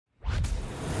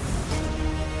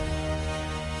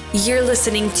You're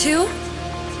listening to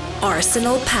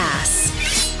Arsenal Pass,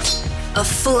 a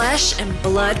flesh and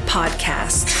blood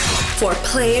podcast for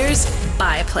players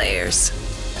by players.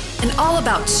 And all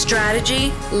about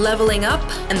strategy, leveling up,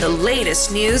 and the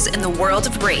latest news in the world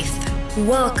of Wraith.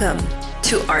 Welcome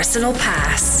to Arsenal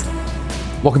Pass.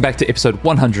 Welcome back to episode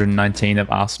 119 of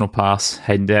Arsenal Pass.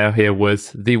 Hayden Dow here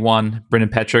with the one, Brendan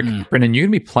Patrick. Brendan, you're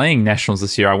going to be playing Nationals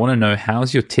this year. I want to know,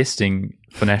 how's your testing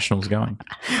for Nationals going?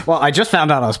 Well, I just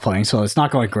found out I was playing, so it's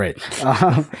not going great.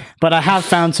 But I have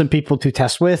found some people to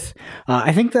test with.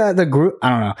 I think the group, I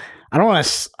don't know. I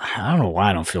don't know why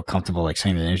I don't feel comfortable like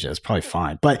saying the names. It's probably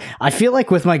fine. But I feel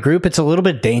like with my group, it's a little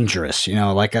bit dangerous. You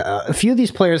know, like a few of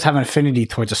these players have an affinity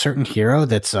towards a certain hero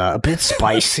that's a bit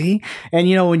spicy. And,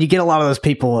 you know, when you get a lot of those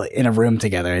people in a room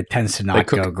together, it tends to not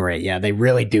go great. Yeah, they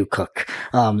really do cook.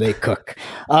 They cook.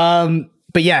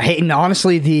 But yeah, Hayden,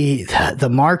 honestly, the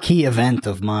marquee event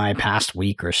of my past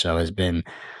week or so has been,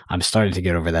 I'm starting to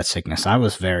get over that sickness. I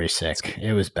was very sick.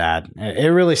 It was bad. It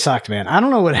really sucked, man. I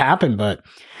don't know what happened, but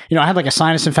you know, I had like a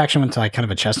sinus infection, went to like kind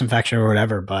of a chest infection or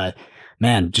whatever, but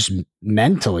man, just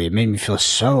mentally, it made me feel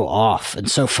so off and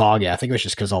so foggy. I think it was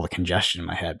just because all the congestion in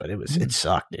my head, but it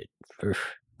sucked, dude.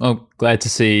 Oof. Well, glad to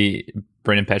see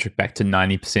Brendan Patrick back to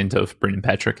 90% of Brendan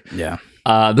Patrick. Yeah.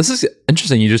 This is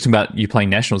interesting. You're just talking about you playing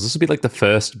Nationals. This will be like the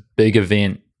first big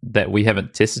event that we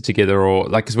haven't tested together, or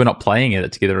like, because we're not playing it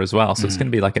together as well. So it's going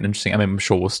to be like an interesting, I mean, I'm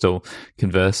sure we'll still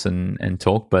converse and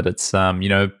talk, but it's, you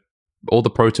know, all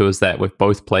the Pro Tours that we've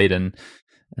both played in,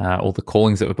 all the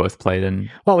callings that we've both played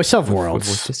in. Well, we still have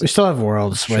Worlds. We still have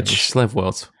Worlds. We still have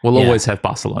Worlds. We'll always have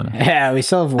Barcelona. Yeah, we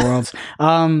still have Worlds.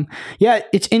 Yeah,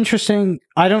 it's interesting.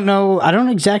 I don't know. I don't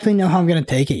exactly know how I'm going to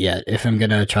take it yet. If I'm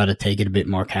going to try to take it a bit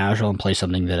more casual and play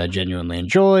something that I genuinely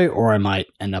enjoy, or I might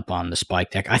end up on the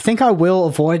Spike deck. I think I will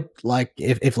avoid, like,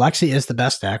 if Lexi is the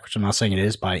best deck, which I'm not saying it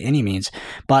is by any means,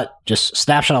 but just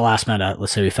snapshot of last meta,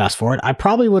 let's say we fast forward, I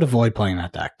probably would avoid playing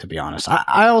that deck, to be honest.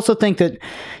 I also think that,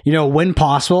 you know, when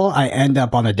possible, I end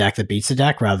up on the deck that beats the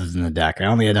deck rather than the deck. I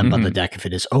only end up on the deck if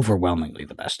it is overwhelmingly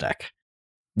the best deck.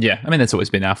 Yeah, I mean, that's always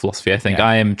been our philosophy, I think. Yeah.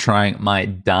 I am trying my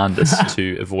darndest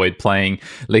to avoid playing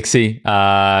Lexi.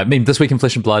 I mean, this week in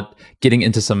Flesh and Blood, getting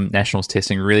into some Nationals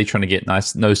testing, really trying to get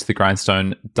nice nose to the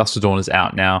grindstone. Dust to Dawn is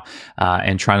out now,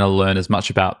 and trying to learn as much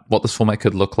about what this format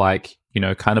could look like, you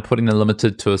know, kind of putting the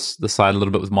limited to the side a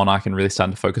little bit with Monarch and really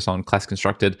starting to focus on Classic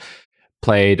Constructed.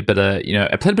 Played a bit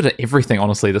of everything,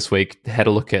 honestly, this week. Had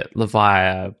a look at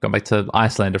Leviah, gone back to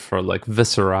Icelander for like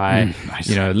Viscerai, nice.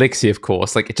 You know, Lexi, of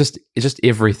course. Like it's just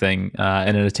everything in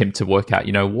an attempt to work out,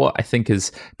 you know, what I think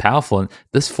is powerful. And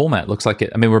this format looks like it.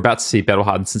 I mean, we're about to see Battle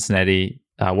Hardened Cincinnati.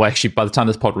 Well, actually, by the time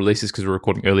this pod releases, because we're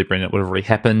recording early, Brendan, it would have already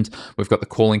happened. We've got the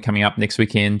calling coming up next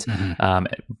weekend. By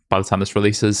the time this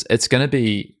releases, it's going to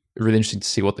be really interesting to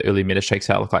see what the early meta shakes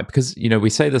out look like, because, you know, we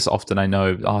say this often, I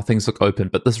know, things look open,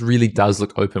 but this really does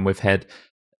look open. We've had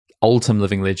Ultim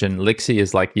Living Legend. Lexi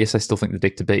is like, yes, I still think the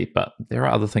deck to beat, but there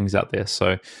are other things out there.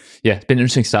 So yeah, it's been an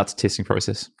interesting start to testing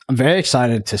process. I'm very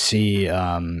excited to see, you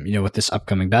know, with this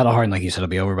upcoming Battle Hardened, like you said, it'll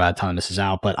be over by the time this is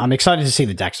out, but I'm excited to see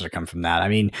the decks that come from that. I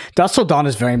mean, Dust Till Dawn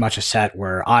is very much a set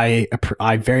where I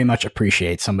very much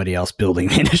appreciate somebody else building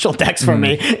the initial decks for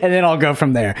me, and then I'll go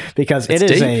from there, because it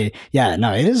is deep.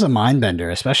 It is a mind bender,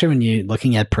 especially when you're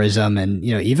looking at Prism and,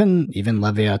 you know, even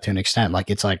Leviah to an extent. Like,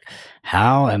 it's like,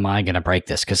 how am I going to break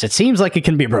this? Because it seems like it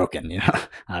can be broken, you know?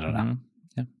 I don't know.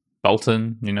 Yeah.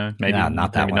 Bolton, you know, maybe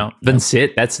not that maybe one. Not.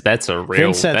 Vincent, that's a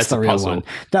real. Vincent's the real one.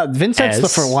 No, Vincent's the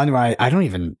for one where I don't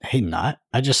even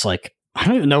I just like, I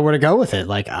don't even know where to go with it.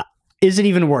 Like, is it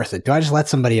even worth it? Do I just let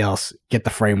somebody else get the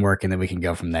framework and then we can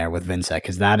go from there with Vincent?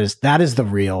 Because that is the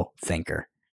real thinker.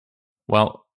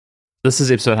 Well, this is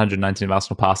episode 119 of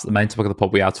Arsenal Pass. The main topic of the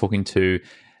pod, we are talking to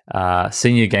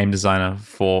senior game designer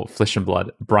for Flesh and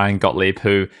Blood, Bryan Gotlieb,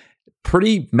 who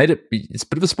made it, it's a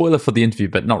bit of a spoiler for the interview,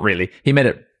 but not really. He made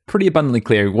it pretty abundantly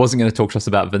clear he wasn't going to talk to us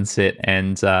about Vincent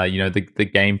and you know, the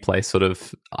gameplay sort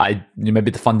of,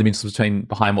 maybe the fundamentals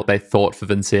behind what they thought for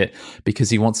Vincent, because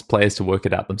he wants players to work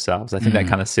it out themselves. I think that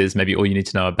kind of says maybe all you need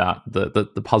to know about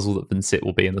the puzzle that Vincent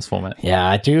will be in this format. Yeah,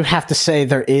 I do have to say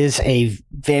there is a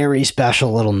very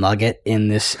special little nugget in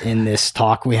this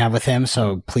talk we have with him,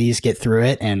 so please get through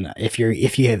it. And if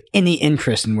you have any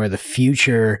interest in where the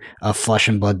future of Flesh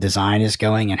and Blood design is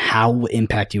going and how it will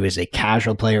impact you as a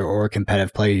casual player or a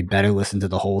competitive player, you better listen to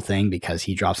the whole thing, because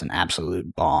he drops an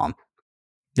absolute bomb.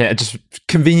 Yeah, just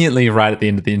conveniently right at the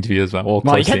end of the interview as well.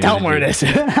 Well, you can't tell him where it is.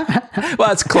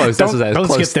 Well, it's close. That's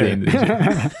close to the end of the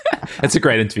interview. It's a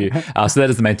great interview. So that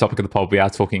is the main topic of the pod. We are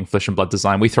talking Flesh and Blood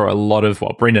design. We throw a lot of,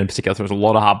 well, Brendan in particular throws a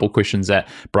lot of hardball questions at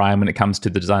Bryan when it comes to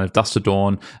the design of Dust to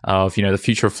Dawn, of, the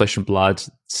future of Flesh and Blood.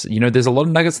 There's a lot of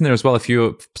nuggets in there as well. If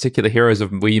you're particular heroes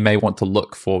of where you may want to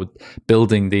look for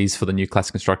building these for the new class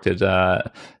constructed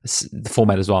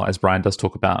format as well, as Bryan does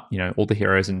talk about, all the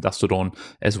heroes in Dust to Dawn,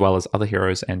 as well as other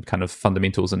heroes and kind of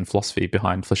fundamentals and philosophy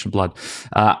behind Flesh and Blood.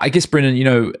 I guess,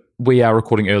 Brendan, we are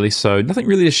recording early, so nothing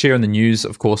really to share in the news.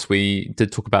 Of course, we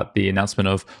did talk about the announcement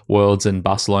of Worlds in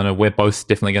Barcelona. We're both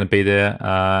definitely going to be there,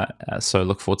 so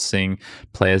look forward to seeing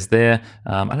players there.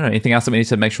 I don't know, anything else that we need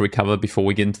to make sure we cover before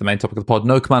we get into the main topic of the pod?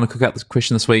 No Commander Cookout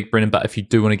question this week, Brendan, but if you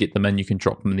do want to get them in, you can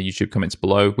drop them in the YouTube comments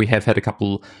below. We have had a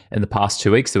couple in the past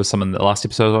 2 weeks. There was some in the last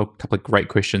episode, a couple of great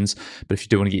questions, but if you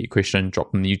do want to get your question,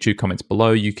 drop them in the YouTube comments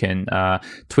below. You can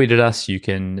tweet at us, you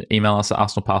can email us at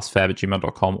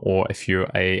arsenalpassfab@gmail.com, or if you're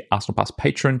a Arsenal Pass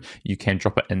patron, you can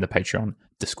drop it in the Patreon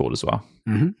Discord as well.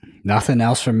 Mm-hmm. Nothing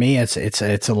else from me. It's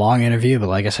a long interview, but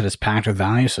like I said, it's packed with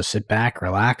value. So sit back,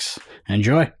 relax, and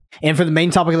enjoy. And for the main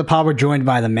topic of the pod, we're joined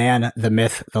by the man, the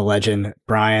myth, the legend,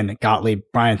 Bryan Gotlieb.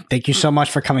 Bryan, thank you so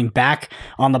much for coming back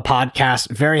on the podcast.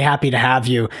 Very happy to have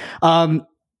you. Can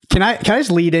I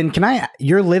just lead in?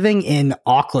 You're living in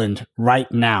Auckland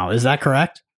right now. Is that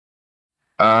correct?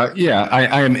 Yeah,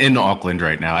 I am in Auckland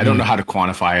right now. I don't know how to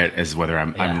quantify it as whether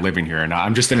I'm living here or not.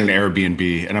 I'm just in an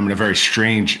Airbnb, and I'm in a very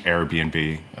strange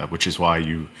Airbnb, which is why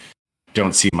you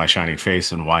don't see my shining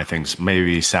face and why things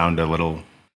maybe sound a little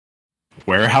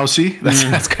warehousey.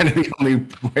 That's kind of the only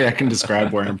way I can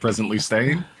describe where I'm presently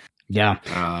staying. Yeah.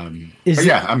 I'm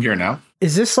here now.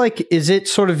 Is it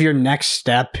sort of your next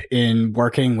step in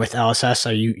working with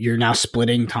LSS? You're now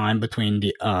splitting time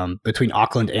between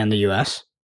Auckland and the US?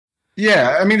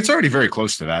 Yeah, I mean, it's already very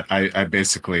close to that. I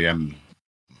basically am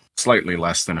slightly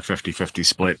less than a 50-50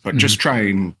 split, but just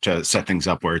trying to set things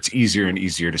up where it's easier and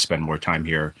easier to spend more time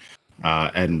here.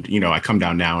 And I come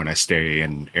down now and I stay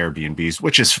in Airbnbs,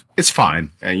 which it's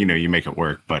fine. And, you make it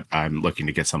work, but I'm looking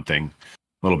to get something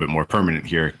a little bit more permanent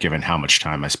here, given how much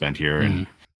time I spend here and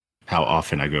how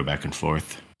often I go back and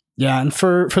forth. Yeah, and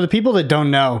for the people that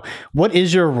don't know, what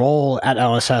is your role at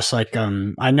LSS?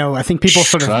 I think people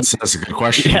sort of... That's a good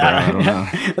question. Yeah, I don't know.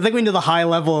 I think we know the high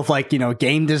level of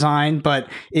game design, but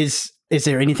is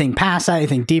there anything past that,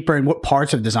 anything deeper, and what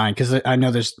parts of design? Because I know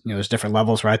there's different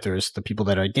levels, right? There's the people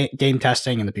that are game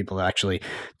testing and the people that actually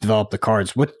develop the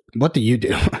cards. What do you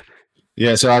do?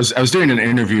 Yeah, so I was doing an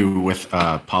interview with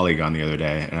Polygon the other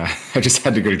day, and I just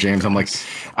had to go to James. I'm like,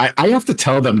 I have to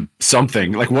tell them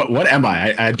something. Like, what am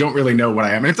I? I don't really know what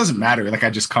I am, and it doesn't matter. Like, I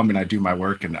just come and I do my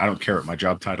work, and I don't care what my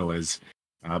job title is.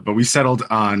 But we settled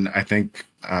on, I think,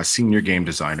 senior game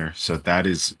designer. So that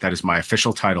is my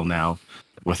official title now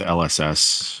with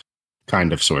LSS,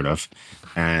 kind of, sort of.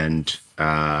 And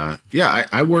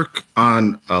I work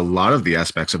on a lot of the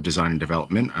aspects of design and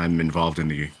development. I'm involved in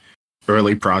the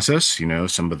early process,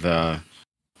 some of the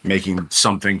making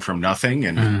something from nothing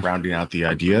and rounding out the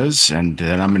ideas. And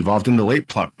then I'm involved in the late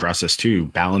process too,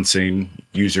 balancing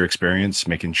user experience,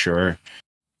 making sure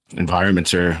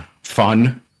environments are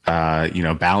fun,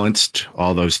 balanced,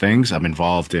 all those things. I'm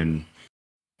involved in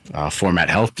format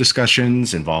health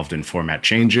discussions, involved in format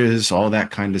changes, all that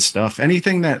kind of stuff.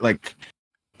 Anything that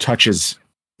touches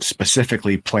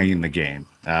specifically playing the game.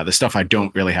 The stuff I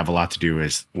don't really have a lot to do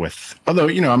is with, although,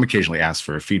 I'm occasionally asked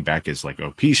for feedback, is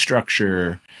OP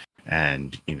structure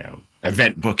and,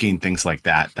 event booking, things like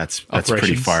that. That's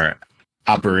pretty far.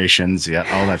 Operations. Yeah.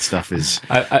 All that stuff is.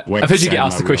 I've heard you get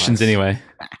asked the questions anyway.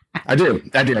 I do.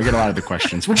 I get a lot of the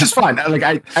questions, which is fine.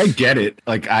 I get it.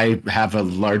 I have a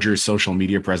larger social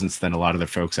media presence than a lot of the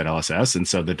folks at LSS. And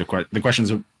so the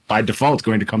questions are by default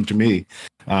going to come to me.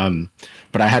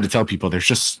 But I had to tell people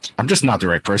I'm just not the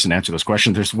right person to answer those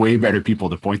questions. There's way better people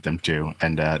to point them to.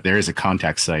 And there is a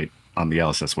contact site on the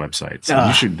LSS website. So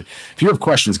you should, if you have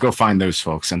questions, go find those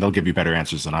folks and they'll give you better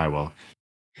answers than I will.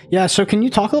 Yeah, so can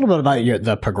you talk a little bit about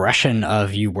the progression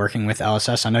of you working with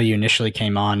LSS? I know you initially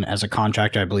came on as a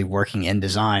contractor, I believe, working in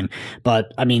design,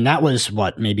 but I mean, that was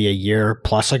maybe a year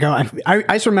plus ago. I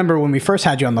just remember when we first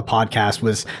had you on the podcast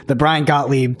was the Bryan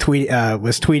Gotlieb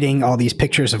was tweeting all these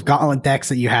pictures of Gauntlet decks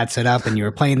that you had set up and you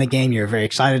were playing the game. You were very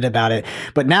excited about it,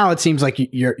 but now it seems like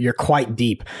you're quite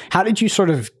deep. How did you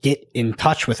sort of get in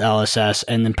touch with LSS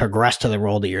and then progress to the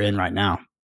role that you're in right now?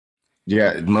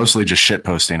 Yeah, mostly just shit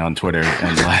posting on Twitter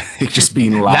and just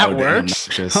being loud. That works.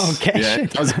 And obnoxious. Okay. Yeah, it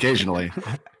does occasionally.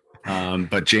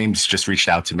 But James just reached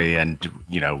out to me, and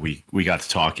we got to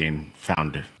talking,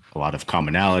 found a lot of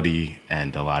commonality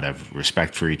and a lot of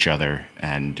respect for each other,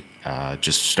 and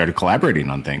just started collaborating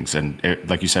on things. And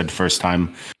like you said, first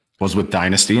time was with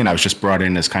Dynasty, and I was just brought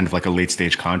in as kind of like a late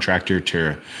stage contractor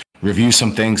to review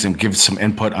some things and give some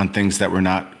input on things that were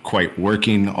not quite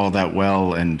working all that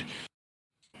well. And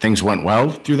things went well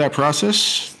through that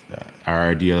process. Our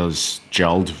ideas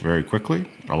gelled very quickly.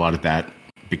 A lot of that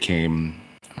became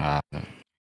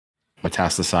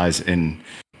metastasized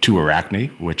into Arachne,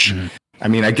 which I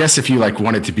mean, I guess if you like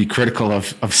wanted to be critical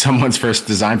of someone's first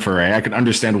design foray, I could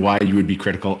understand why you would be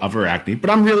critical of Arachne. But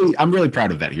I'm really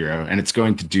proud of that hero, and it's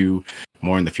going to do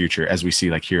more in the future as we see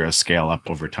like heroes scale up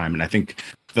over time. And I think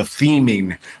the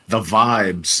theming, the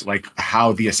vibes, like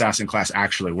how the assassin class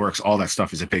actually works, all that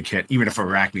stuff is a big hit, even if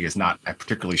Arachne is not a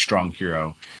particularly strong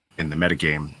hero in the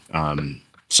metagame.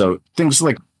 So things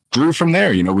like grew from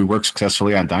there. You know, we worked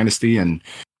successfully on Dynasty, and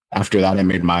after that, I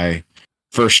made my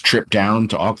first trip down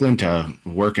to Auckland to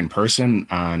work in person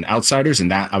on Outsiders,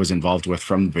 and that I was involved with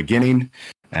from the beginning,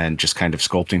 and just kind of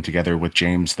sculpting together with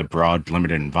James the broad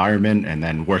limited environment, and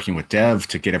then working with Dev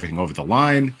to get everything over the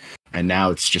line. And now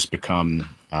it's just become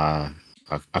a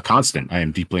constant. I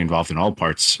am deeply involved in all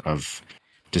parts of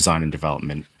design and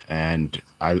development, and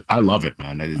I love it,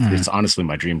 man. It's honestly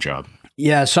my dream job.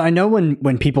 Yeah, so I know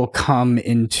when people come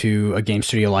into a game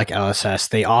studio like LSS,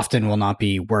 they often will not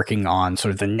be working on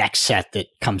sort of the next set that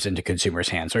comes into consumers'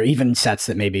 hands, or even sets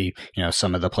that maybe, you know,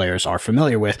 some of the players are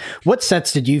familiar with. What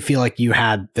sets did you feel like you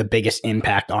had the biggest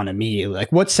impact on immediately?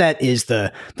 Like, what set is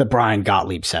the Bryan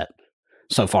Gotlieb set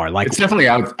so far? Like, it's definitely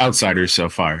Outsiders so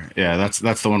far. Yeah,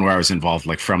 that's the one where I was involved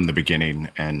like from the beginning,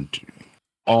 and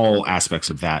all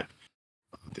aspects of that.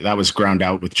 That was ground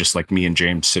out with just like me and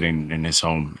James sitting in his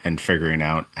home and figuring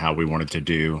out how we wanted to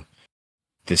do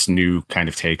this new kind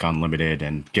of take on limited,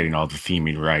 and getting all the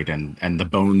theming right and the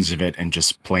bones of it, and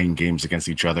just playing games against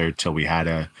each other till we had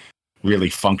a really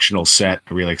functional set,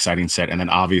 a really exciting set. And then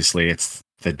obviously it's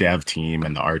the dev team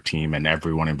and the art team and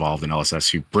everyone involved in LSS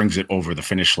who brings it over the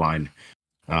finish line.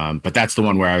 But that's the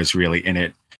one where I was really in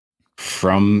it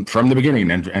from the beginning,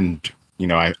 and you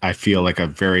know, I feel like a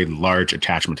very large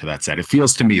attachment to that set. It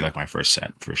feels to me like my first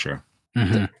set, for sure.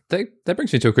 Mm-hmm. That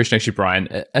brings me to a question, actually,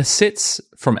 Bryan. Are sets,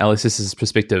 from LSS's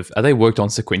perspective, are they worked on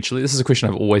sequentially? This is a question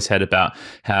I've always had about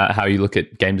how you look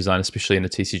at game design, especially in a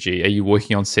TCG. Are you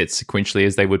working on sets sequentially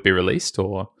as they would be released,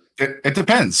 or? It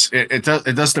depends. It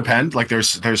does depend. Like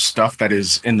there's stuff that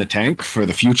is in the tank for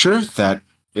the future that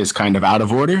is kind of out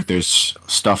of order. There's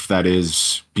stuff that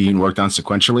is being worked on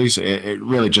sequentially. So it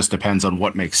really just depends on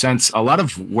what makes sense. A lot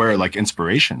of where like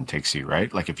inspiration takes you,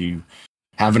 right? Like if you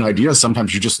have an idea,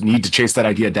 sometimes you just need to chase that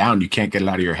idea down. You can't get it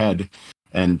out of your head,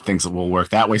 and things will work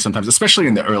that way sometimes, especially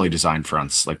in the early design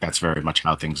fronts. Like that's very much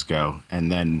how things go.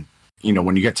 And then, you know,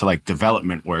 when you get to like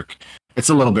development work, it's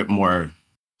a little bit more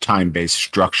time-based,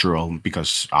 structural,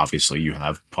 because obviously you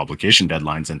have publication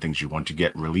deadlines and things you want to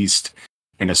get released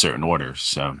in a certain order.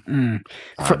 So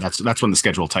that's when the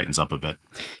schedule tightens up a bit.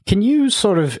 Can you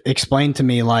sort of explain to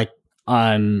me, like,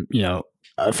 I'm, you know,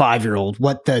 a 5-year-old,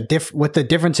 what the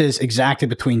difference is exactly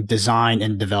between design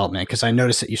and development? Because I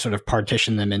noticed that you sort of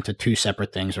partition them into two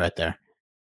separate things right there.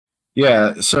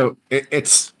 Yeah, so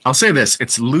it's I'll say this,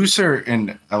 it's looser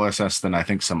in LSS than I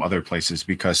think some other places,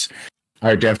 because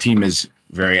our dev team is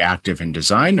very active in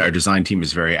design. Our design team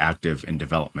is very active in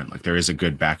development. Like there is a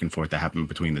good back and forth that happen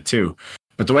between the two.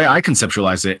 But the way I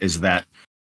conceptualize it is that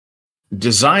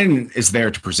design is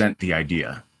there to present the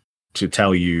idea, to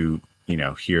tell you, you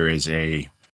know, here is a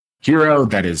hero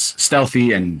that is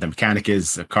stealthy, and the mechanic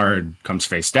is the card comes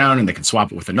face down and they can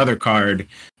swap it with another card,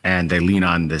 and they lean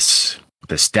on this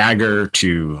dagger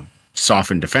to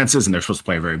soften defenses, and they're supposed to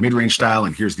play a very mid-range style,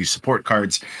 and here's these support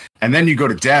cards. And then you go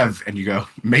to dev and you go,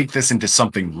 make this into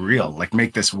something real, like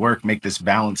make this work, make this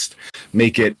balanced,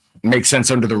 make it make sense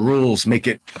under the rules, make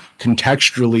it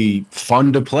contextually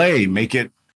fun to play, make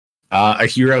it a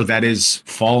hero that is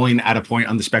falling at a point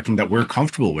on the spectrum that we're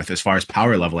comfortable with as far as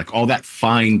power level. Like all that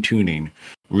fine tuning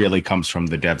really comes from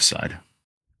the dev side.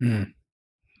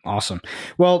 Awesome.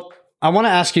 Well, I want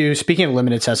to ask you, speaking of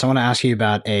limited sets, I want to ask you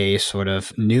about a sort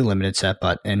of new limited set,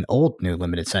 but an old new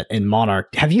limited set in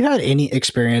Monarch. Have you had any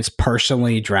experience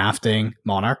personally drafting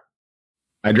Monarch?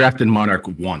 I drafted Monarch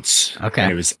once. Okay.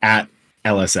 And it was at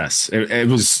LSS. It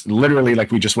was literally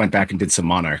like we just went back and did some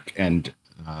Monarch, and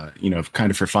you know,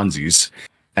 kind of for funsies.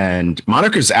 And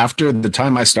Monarch is after the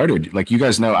time I started. Like you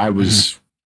guys know, I was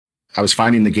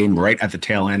finding the game right at the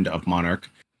tail end of Monarch.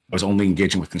 I was only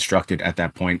engaging with Constructed at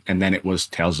that point, and then it was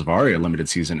Tales of Aria limited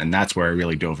season, and that's where I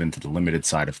really dove into the limited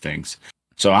side of things.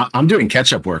 So I'm doing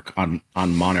catch-up work on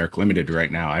Monarch limited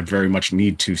right now. I very much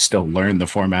need to still learn the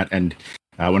format, and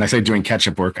When I say doing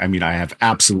catch-up work, I mean I have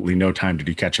absolutely no time to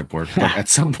do catch-up work. But at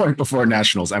some point before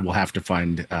Nationals, I will have to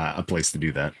find a place to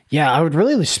do that. Yeah, I would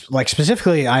really like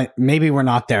specifically. Maybe we're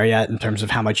not there yet in terms of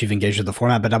how much you've engaged with the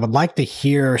format, but I would like to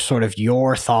hear sort of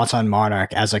your thoughts on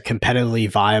Monarch as a competitively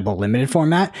viable limited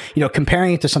format.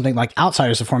 Comparing it to something like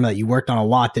Outsiders, a format that you worked on a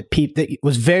lot that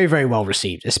was very, very well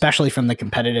received, especially from the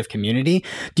competitive community.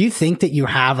 Do you think that you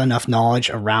have enough knowledge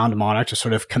around Monarch to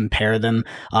sort of compare them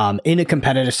in a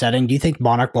competitive setting? Do you think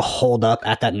Monarch will hold up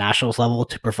at that Nationals level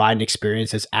to provide an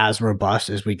experience that's as robust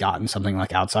as we got in something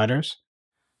like Outsiders?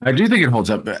 I do think it holds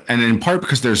up, and in part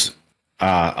because there's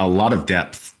a lot of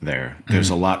depth there. There's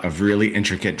a lot of really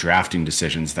intricate drafting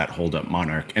decisions that hold up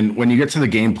Monarch. And when you get to the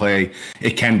gameplay,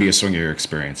 it can be a swingier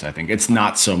experience, I think. It's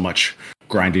not so much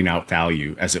grinding out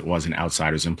value as it was in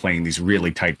Outsiders and playing these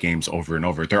really tight games over and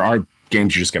over. There are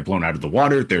games you just get blown out of the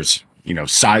water. There's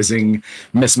sizing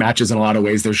mismatches in a lot of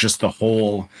ways. There's just the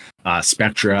whole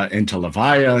Spectra into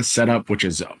Levia setup, which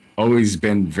has always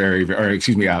been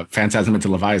Phantasm into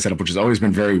Levia setup, which has always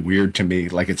been very weird to me.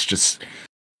 Like, it's just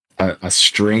a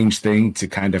strange thing to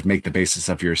kind of make the basis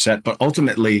of your set. But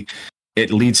ultimately, it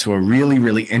leads to a really,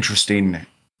 really interesting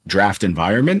draft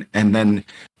environment. And then,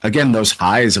 again, those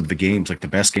highs of the games, like the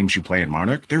best games you play in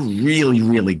Monarch, they're really,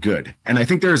 really good. And I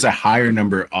think there's a higher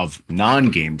number of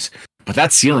non-games, but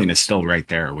that ceiling is still right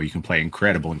there where you can play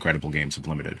incredible, incredible games of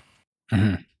Limited.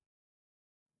 Mm-hmm.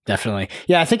 Definitely.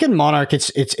 Yeah, I think in Monarch, it's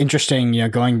interesting,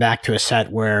 going back to a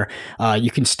set where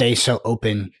you can stay so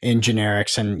open in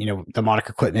generics and, the Monarch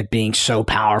equipment being so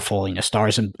powerful,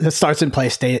 starts in play,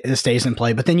 stays in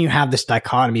play. But then you have this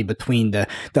dichotomy between the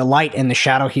light and the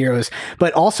shadow heroes.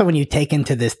 But also when you take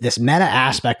into this meta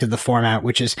aspect of the format,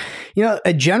 which is,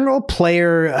 a general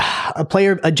player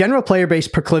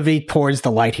based proclivity towards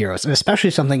the light heroes, and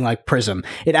especially something like Prism.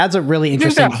 It adds a really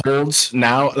interesting. I think that holds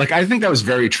now. Like, I think that was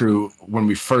very true when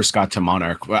we first got to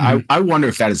Monarch. I wonder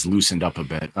if that has loosened up a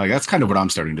bit. Like, that's kind of what I'm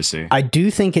starting to see. I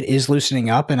do think it is loosening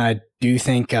up, and I do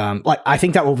think I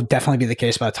think that will definitely be the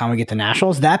case by the time we get to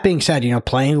Nationals. That being said,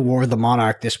 playing War of the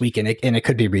Monarch this weekend, and it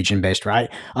could be region based, right?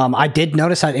 I did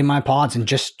notice that in my pods, and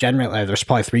just generally, there's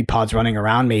probably 3 pods running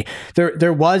around me.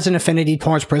 There was an affinity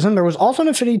towards Prism. There was also an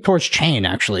affinity towards Chain,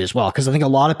 actually, as well, because I think a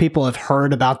lot of people have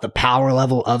heard about the power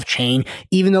level of Chain,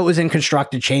 even though it was in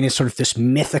constructed. Chain is sort of this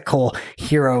mythical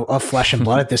hero of Flesh and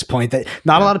Blood at this point that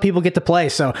not a lot of people get to play.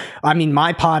 So, I mean,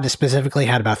 my pod specifically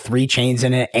had about 3 Chains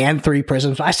in it and 3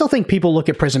 Prisms. I still think people look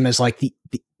at Prism as like the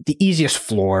easiest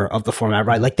floor of the format,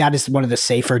 right? Like, that is one of the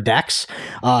safer decks.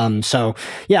 So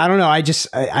yeah, I don't know.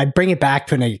 I bring it back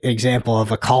to an example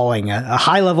of a calling, a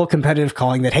high level competitive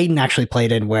calling that Hayden actually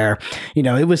played in, where,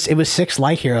 it was 6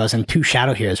 light heroes and 2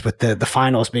 shadow heroes, with the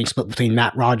finals being split between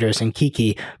Matt Rogers and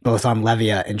Kiki, both on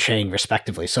Levia and Chain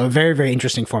respectively. So a very, very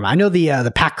interesting format. I know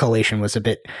the pack collation was a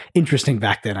bit interesting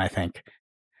back then, I think.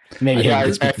 Maybe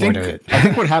I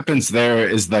think what happens there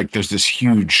is, like, there's this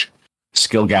huge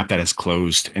skill gap that has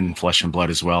closed in Flesh and Blood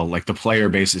as well. Like, the player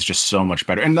base is just so much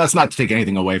better. And that's not to take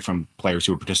anything away from players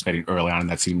who were participating early on in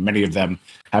that scene. Many of them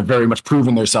have very much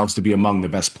proven themselves to be among the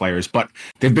best players, but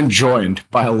they've been joined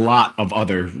by a lot of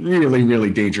other really, really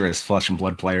dangerous Flesh and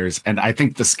Blood players. And I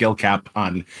think the skill cap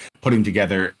on putting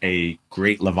together a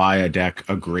great Levia deck,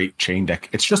 a great Chain deck,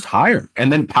 it's just higher.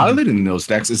 And then piloting those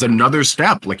decks is another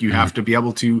step. Like, you have to be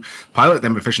able to pilot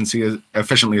them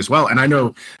efficiently as well. And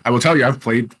I will tell you, I've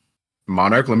played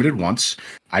Monarch Limited once.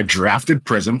 I drafted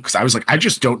Prism because I was like, I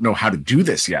just don't know how to do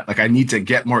this yet. Like, I need to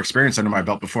get more experience under my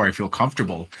belt before I feel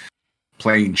comfortable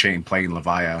playing Chain, playing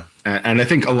Levia. And I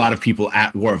think a lot of people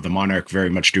at War of the Monarch very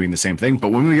much doing the same thing.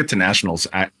 But when we get to Nationals,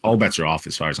 all bets are off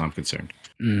as far as I'm concerned.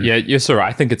 Yeah, you're so right.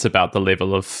 I think it's about the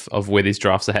level of where these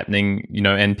drafts are happening,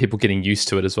 and people getting used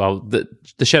to it as well. The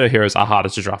Shadow Heroes are harder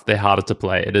to draft. They're harder to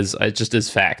play. It just is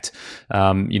fact.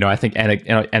 I think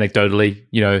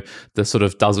anecdotally, the sort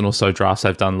of dozen or so drafts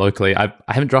I've done locally, I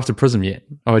haven't drafted Prism yet.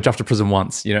 I drafted Prism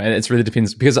once, and it really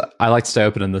depends, because I like to stay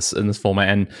open in this format,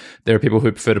 and there are people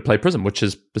who prefer to play Prism, which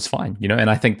is fine, and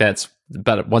I think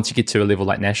but once you get to a level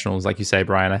like Nationals, like you say,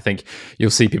 Bryan, I think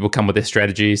you'll see people come with their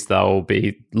strategies. They'll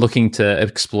be looking to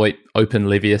exploit open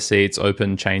Levia seats,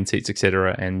 open Chain seats,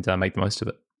 etc., and make the most of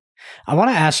it. I want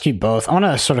to ask you both. I want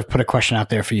to sort of put a question out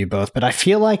there for you both, but I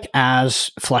feel like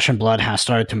as Flesh and Blood has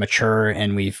started to mature,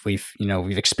 and we've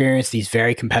experienced these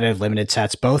very competitive limited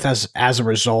sets, both as a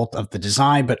result of the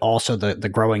design, but also the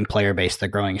growing player base, the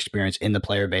growing experience in the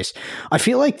player base. I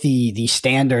feel like the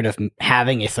standard of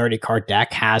having a 30 card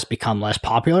deck has become less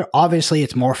popular. Obviously,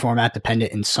 it's more format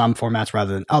dependent in some formats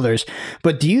rather than others.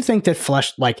 But do you think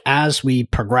that as we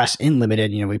progress in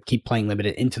limited, we keep playing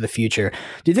limited into the future,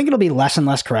 do you think it'll be less and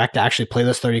less correct deck to actually play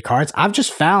those 30 cards. I've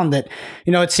just found that,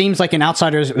 it seems like in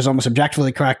Outsiders, it was almost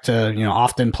objectively correct to,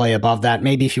 often play above that.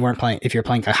 Maybe if you're playing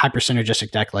a hyper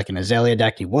synergistic deck like an Azalea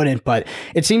deck, you wouldn't. But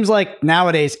it seems like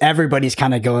nowadays everybody's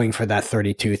kind of going for that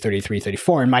 32, 33,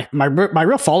 34. And my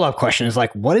real follow-up question is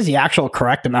like, what is the actual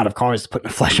correct amount of cards to put in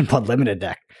a Flesh and Blood limited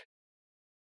deck?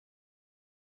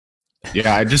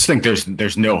 Yeah, I just think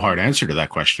there's no hard answer to that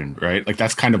question, right? Like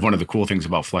that's kind of one of the cool things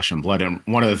about Flesh and Blood, and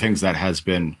one of the things that has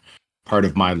been part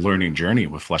of my learning journey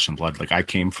with Flesh and Blood. Like I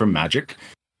came from Magic,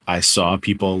 I saw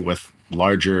people with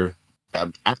larger,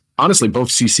 honestly, both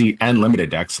CC and limited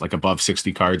decks, like above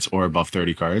 60 cards or above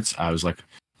 30 cards. I was like,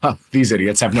 huh, these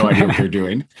idiots have no idea what they're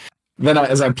doing. Then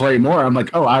as I play more, I'm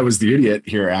like, oh, I was the idiot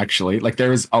here, actually. Like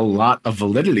there is a lot of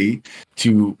validity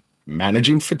to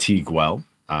managing fatigue well,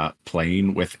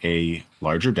 playing with a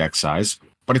larger deck size,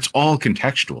 but it's all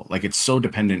contextual. Like it's so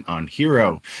dependent on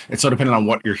hero. It's so dependent on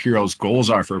what your hero's goals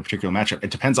are for a particular matchup.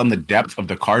 It depends on the depth of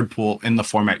the card pool in the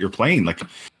format you're playing. Like,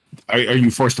 are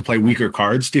you forced to play weaker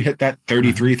cards to hit that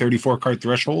 33, 34 card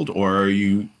threshold, or are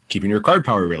you keeping your card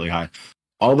power really high?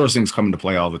 All those things come into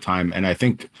play all the time. And I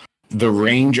think the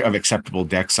range of acceptable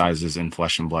deck sizes in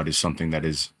Flesh and Blood is something that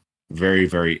is very,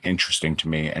 very interesting to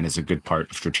me and is a good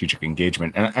part of strategic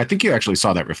engagement. And I think you actually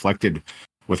saw that reflected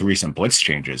with recent Blitz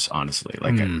changes, honestly,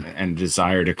 like and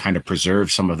desire to kind of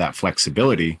preserve some of that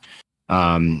flexibility.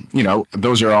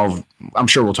 Those are all, I'm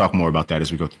sure we'll talk more about that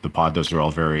as we go through the pod. Those are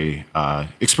all very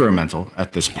experimental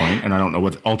at this point, and I don't know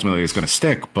what ultimately is going to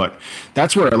stick, but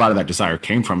that's where a lot of that desire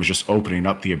came from, is just opening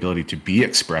up the ability to be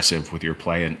expressive with your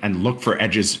play and look for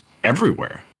edges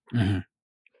everywhere. Mm-hmm.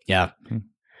 Yeah.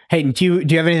 Hey, do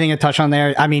you have anything to touch on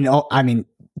there? I mean,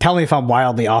 tell me if I'm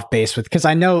wildly off base with, because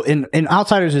I know in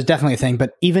Outsiders is definitely a thing,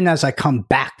 but even as I come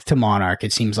back to Monarch,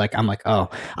 it seems like I'm like,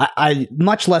 I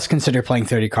much less consider playing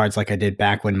 30 cards like I did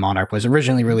back when Monarch was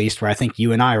originally released, where I think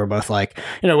you and I were both like,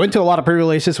 went to a lot of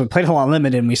pre-releases, we played a lot of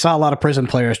limited, and we saw a lot of Prism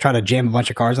players try to jam a bunch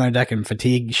of cards on their deck and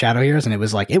fatigue Shadow Heroes, and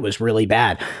it was really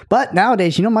bad. But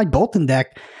nowadays, my Bolton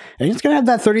deck, and it's going to have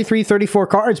that 33, 34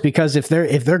 cards, because if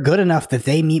they're good enough that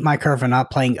they meet my curve and not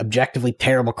playing objectively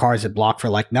terrible cards that block for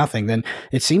like nothing, then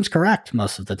it seems correct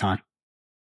most of the time.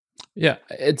 Yeah,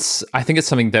 I think it's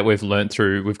something that we've learned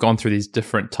through. We've gone through these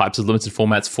different types of limited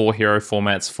formats, 4 hero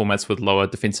formats with lower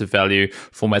defensive value,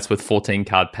 formats with 14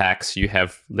 card packs. You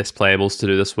have less playables to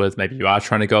do this with. Maybe you are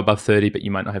trying to go above 30, but you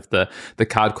might not have the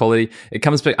card quality. It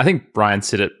comes back. I think Bryan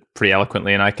said it pretty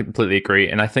eloquently, and I completely agree.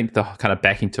 And I think the kind of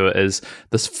backing to it is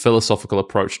this philosophical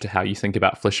approach to how you think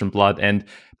about Flesh and Blood, and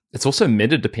it's also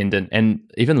meta dependent. And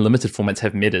even limited formats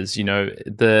have metas.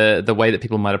 The way that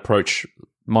people might approach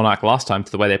Monarch last time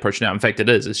to the way they approach now. In fact, it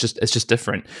is. It's just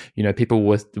different.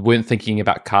 People weren't thinking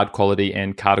about card quality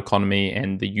and card economy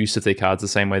and the use of their cards the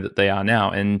same way that they are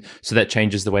now, and so that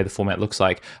changes the way the format looks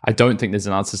like. I don't think there's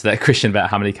an answer to that question about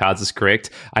how many cards is correct.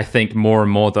 I think more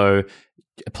and more, though,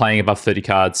 playing above 30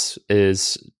 cards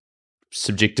is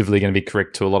subjectively going to be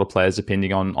correct to a lot of players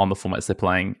depending on the formats they're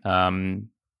playing.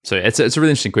 So it's a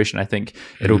really interesting question. I think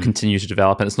it'll continue to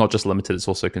develop, and it's not just limited, it's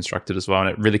also constructed as well. And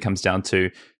it really comes down to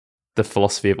the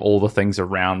philosophy of all the things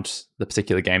around the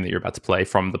particular game that you're about to play,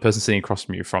 from the person sitting across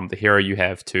from you, from the hero you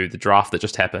have, to the draft that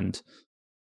just happened.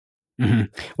 Mm-hmm.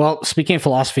 Well, speaking of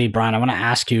philosophy, Bryan, I want to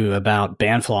ask you about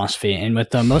ban philosophy. And with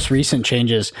the most recent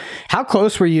changes, how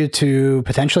close were you to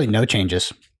potentially no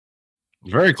changes?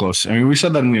 Very close. I mean, we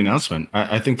said that in the announcement.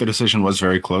 I think the decision was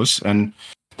very close. And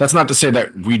that's not to say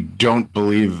that we don't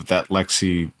believe that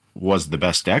Lexi was the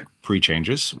best deck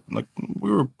pre-changes. Like we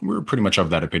were pretty much of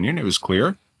that opinion. It was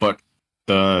clear, but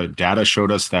the data showed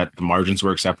us that the margins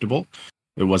were acceptable.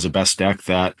 It was a best deck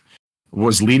that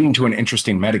was leading to an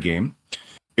interesting metagame.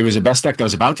 It was a best deck that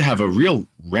was about to have a real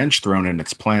wrench thrown in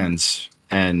its plans.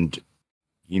 And,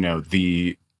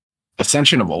 the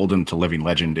ascension of Oldhim to Living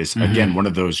Legend is, again, one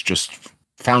of those just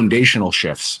foundational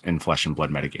shifts in Flesh and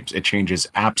Blood metagames. It changes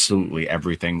absolutely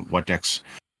everything. What decks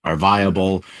are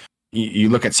viable. You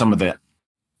look at some of the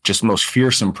just most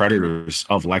fearsome predators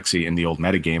of Lexi in the old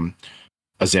metagame.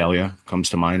 Azalea comes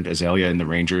to mind. Azalea in the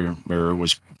Ranger Mirror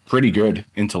was pretty good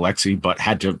into Lexi, but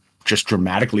had to just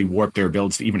dramatically warp their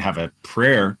builds to even have a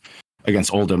prayer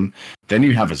against Oldhim. Then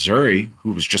you have Azuri,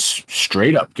 who was just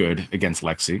straight up good against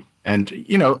Lexi. And,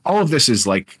 all of this is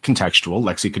like contextual.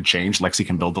 Lexi could change. Lexi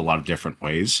can build a lot of different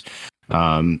ways.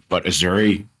 But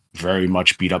Azuri very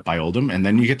much beat up by Oldhim. And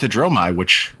then you get to Dromai,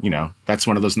 which, that's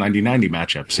one of those 90-90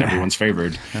 matchups. Everyone's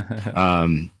favored.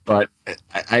 But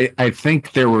I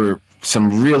think there were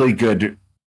some really good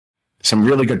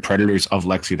predators of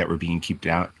Lexi that were being kept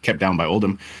down by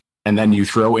Oldhim. And then you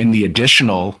throw in the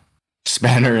additional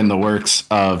spanner in the works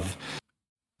of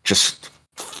just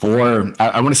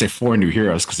I want to say 4 new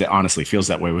heroes, because it honestly feels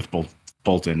that way with both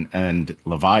Boltyn and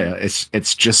Levia.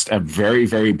 It's just a very,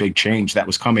 very big change that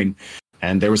was coming,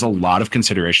 and there was a lot of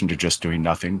consideration to just doing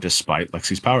nothing despite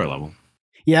Lexi's power level.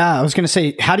 Yeah, I was going to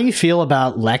say, how do you feel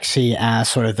about Lexi as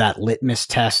sort of that litmus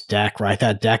test deck, right?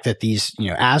 That deck that these,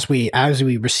 as we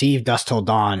receive Dusk Till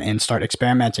Dawn and start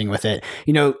experimenting with it,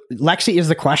 Lexi is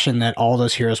the question that all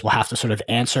those heroes will have to sort of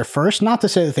answer first. Not to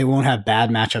say that they won't have bad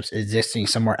matchups existing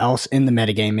somewhere else in the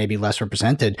metagame, maybe less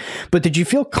represented, but did you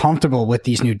feel comfortable with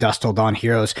these new Dusk Till Dawn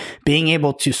heroes being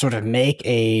able to sort of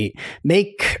make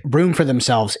room for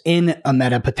themselves in a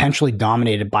meta potentially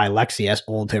dominated by Lexi as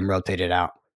Oldhim rotated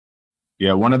out?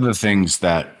 Yeah, one of the things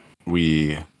that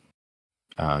we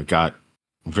got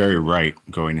very right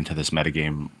going into this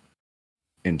metagame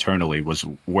internally was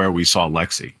where we saw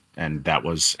Lexi, and that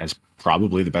was as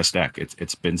probably the best deck.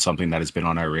 It's been something that has been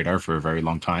on our radar for a very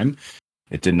long time.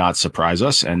 It did not surprise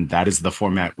us, and that is the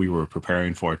format we were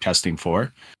preparing for, testing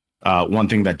for. One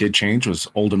thing that did change was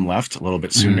Oldhim left a little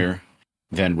bit sooner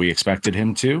than we expected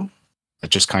him to.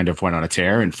 It just kind of went on a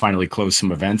tear and finally closed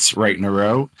some events right in a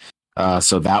row.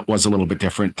 So that was a little bit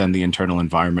different than the internal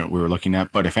environment we were looking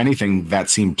at. But if anything,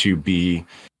 that seemed to be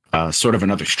sort of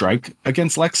another strike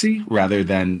against Lexi rather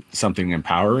than something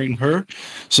empowering her.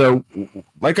 So,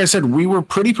 like I said, we were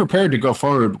pretty prepared to go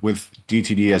forward with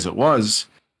DTD as it was.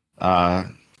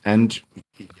 And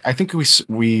I think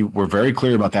we were very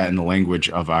clear about that in the language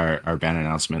of our ban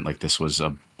announcement. Like, this was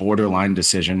a borderline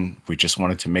decision. We just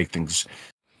wanted to make things,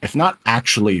 if not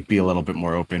actually be a little bit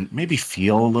more open, maybe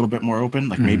feel a little bit more open,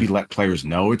 like maybe let players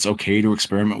know it's okay to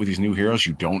experiment with these new heroes.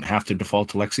 You don't have to default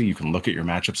to Lexi. You can look at your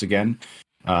matchups again.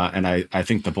 And I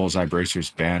think the Bullseye Bracers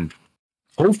ban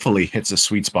hopefully hits a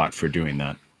sweet spot for doing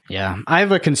that. Yeah, I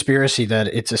have a conspiracy that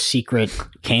it's a secret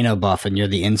Kano buff, and you're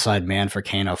the inside man for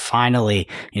Kano. Finally,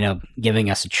 giving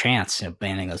us a chance,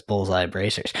 banning those Bullseye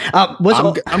Bracers. I'm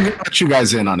going to let you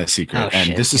guys in on a secret,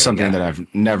 this is something that I've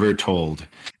never told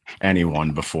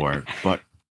anyone before. But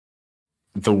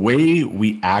the way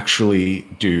we actually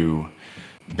do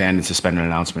ban and suspend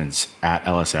announcements at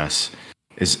LSS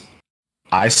is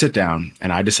I sit down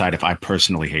and I decide if I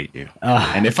personally hate you.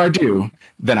 And if I do,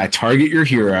 then I target your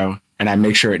hero and I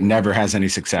make sure it never has any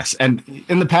success. And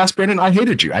in the past, Brandon, I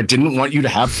hated you. I didn't want you to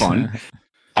have fun.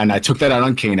 And I took that out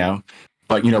on Kano.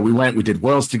 But, we did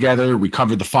Worlds together. We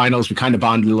covered the finals. We kind of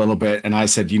bonded a little bit. And I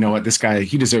said, you know what, this guy,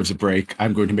 he deserves a break.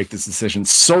 I'm going to make this decision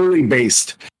solely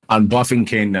based on buffing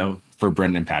Kano for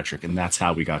Brendan and Patrick. And that's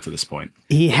how we got to this point.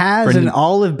 He has an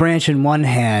olive branch in one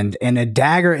hand and a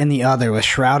dagger in the other with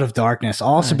Shroud of Darkness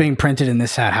also being printed in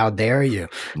this hat. How dare you?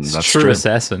 That's true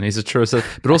assassin. He's a true assassin.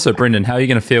 But also, Brendan, how are you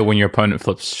going to feel when your opponent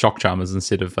flips Shock Charmers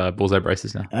instead of Bullseye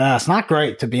Bracers now? It's not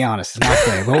great, to be honest. It's not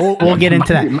great. But we'll get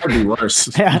into that. It might be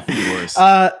worse.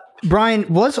 Yeah.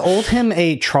 Bryan, was Oldhim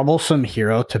a troublesome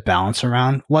hero to balance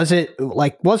around? Was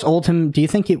Oldhim, do you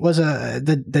think it was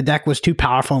the deck was too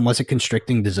powerful, and was it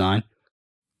constricting design?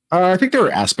 I think there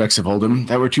were aspects of Oldhim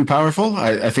that were too powerful.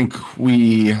 I think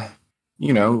the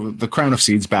Crown of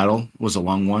Seeds battle was a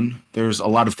long one. There's a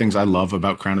lot of things I love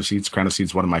about Crown of Seeds. Crown of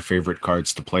Seeds is one of my favorite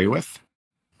cards to play with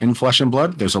in Flesh and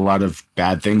Blood. There's a lot of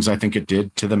bad things I think it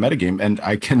did to the metagame. And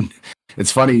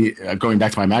it's funny, going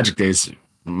back to my Magic days,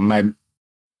 my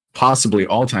possibly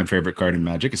all-time favorite card in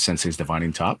Magic is Sensei's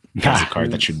Divining Top. That's a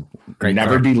card that should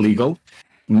never be legal.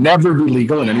 Never be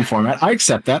legal in any format. I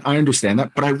accept that. I understand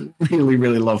that. But I really,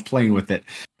 really love playing with it.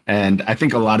 And I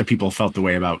think a lot of people felt the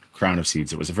way about Crown of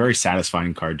Seeds. It was a very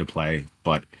satisfying card to play,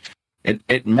 but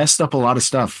it messed up a lot of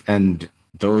stuff. And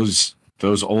those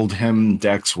Oldhim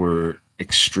decks were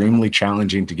extremely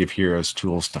challenging to give heroes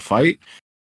tools to fight.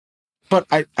 But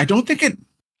I don't think it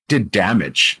did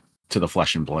damage to the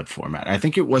Flesh and Blood format. I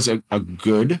think it was a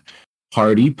good,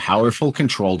 hardy, powerful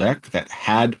control deck that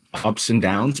had ups and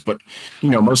downs, but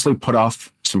mostly put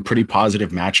off some pretty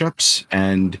positive matchups.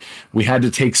 And we had to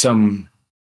take some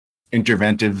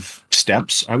interventive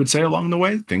steps, I would say, along the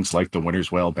way. Things like the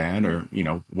Winter's Wail ban, or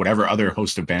whatever other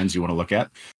host of bans you want to look at.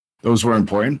 Those were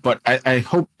important, but I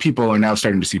hope people are now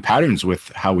starting to see patterns with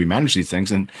how we manage these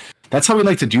things. And that's how we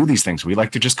like to do these things. We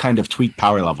like to just kind of tweak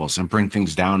power levels and bring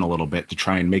things down a little bit to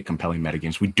try and make compelling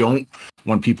metagames. We don't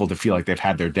want people to feel like they've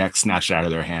had their deck snatched out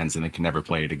of their hands and they can never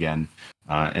play it again.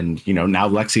 And now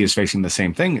Lexi is facing the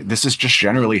same thing. This is just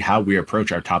generally how we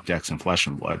approach our top decks in Flesh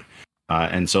and Blood.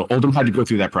 And so Oldhim had to go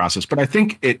through that process, but I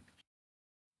think it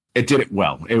did it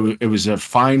well. It was a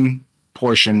fine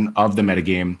portion of the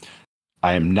metagame.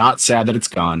 I am not sad that it's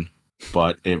gone,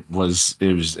 but it was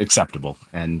acceptable,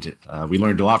 and we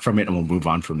learned a lot from it, and we'll move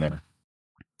on from there.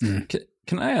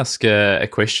 Can I ask a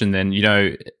question then?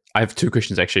 I have two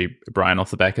questions actually, Bryan,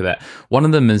 off the back of that. One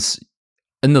of them is,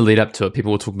 in the lead up to it,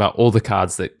 people were talking about all the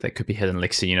cards that could be hidden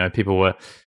Lexi. You know, people were,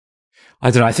 I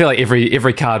don't know, I feel like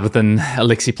every card within a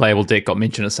Lexi playable deck got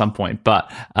mentioned at some point.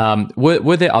 But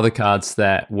were there other cards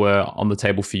that were on the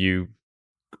table for you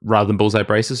rather than Bullseye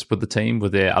Braces with the team? Were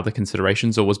there other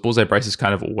considerations, or was Bullseye Braces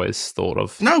kind of always thought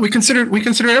of? No, we considered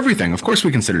everything. Of course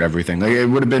we considered everything. Like, it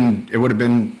would have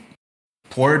been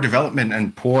poor development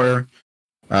and poor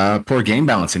game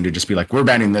balancing to just be like, we're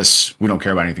banning this, we don't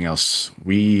care about anything else.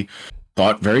 We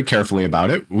thought very carefully about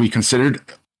it. We considered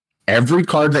every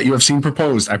card that you have seen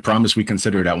proposed. I promise we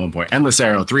considered at one point. Endless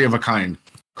Arrow, 3 of a Kind,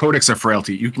 Codex of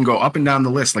Frailty. You can go up and down the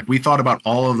list. Like, we thought about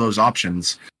all of those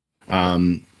options.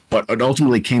 But it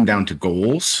ultimately came down to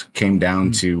goals, came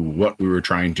down to what we were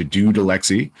trying to do to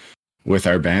Lexi with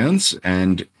our bans.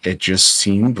 And it just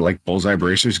seemed like Bullseye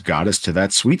Bracers got us to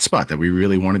that sweet spot that we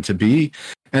really wanted to be.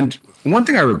 And one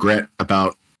thing I regret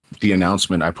about the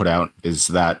announcement I put out is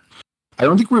that I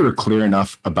don't think we were clear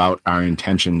enough about our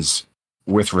intentions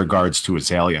with regards to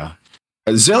Azalea.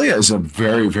 Azalea is a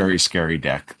very, very scary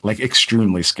deck, like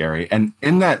extremely scary. And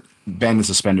in that Banned and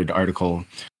Suspended article,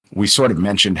 we sort of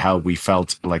mentioned how we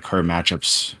felt like her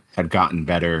matchups had gotten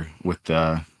better with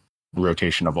the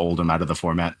rotation of Oldhim out of the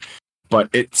format.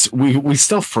 But we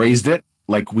still phrased it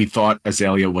like we thought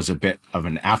Azalea was a bit of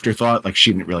an afterthought, like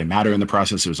she didn't really matter in the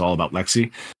process. It was all about Lexi.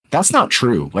 That's not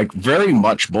true. Like, very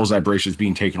much Bullseye Bracers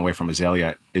being taken away from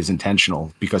Azalea is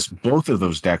intentional, because both of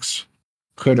those decks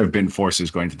could have been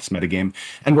forces going to this metagame,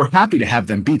 and we're happy to have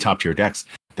them be top tier decks.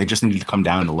 They just needed to come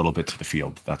down a little bit to the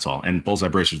field. That's all. And Bullseye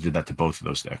Bracers did that to both of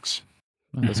those decks.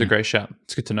 That's a great shout.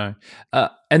 It's good to know.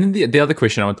 And then the other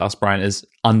question I want to ask Bryan is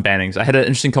unbannings. I had an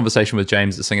interesting conversation with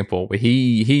James at Singapore where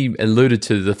he alluded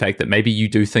to the fact that maybe you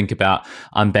do think about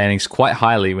unbannings quite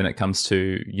highly when it comes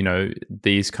to, you know,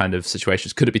 these kind of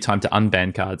situations. Could it be time to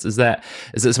unban cards? Is that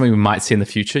something we might see in the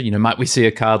future? You know, might we see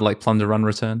a card like Plunder Run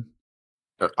return?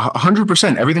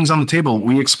 100%. Everything's on the table.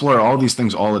 We explore all these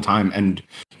things all the time. And,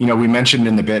 you know, we mentioned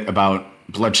in the bit about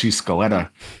Bloodchief Scaletta.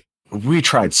 We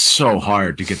tried so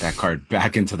hard to get that card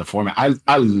back into the format.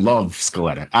 I love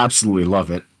Scaletta. Absolutely love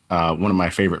it. One of my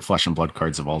favorite Flesh and Blood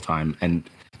cards of all time. And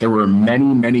there were many,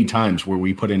 many times where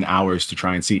we put in hours to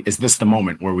try and see, is this the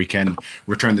moment where we can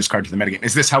return this card to the metagame?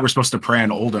 Is this how we're supposed to prey on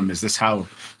Oldhim? Is this how,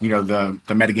 you know, the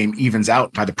metagame evens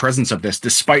out by the presence of this,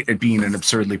 despite it being an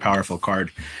absurdly powerful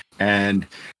card? And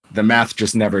the math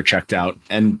just never checked out.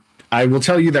 And I will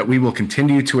tell you that we will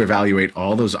continue to evaluate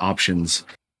all those options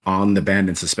on the banned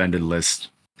and suspended list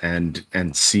and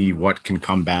see what can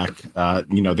come back.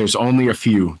 You know, there's only a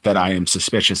few that I am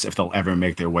suspicious if they'll ever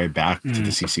make their way back to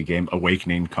the CC game.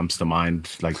 Awakening comes to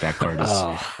mind. Like, that card is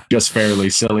just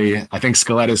fairly silly. I think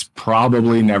Scaletta is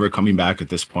probably never coming back at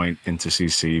this point into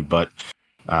CC, but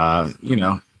you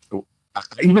know,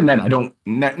 even then, I don't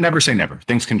never say never.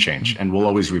 Things can change, and we'll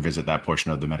always revisit that portion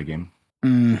of the metagame.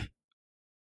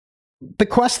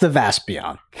 Bequest the Vast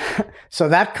Beyond. So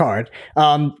that card,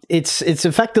 it's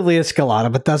effectively a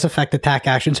Scalata, but does affect attack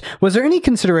actions. Was there any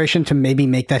consideration to maybe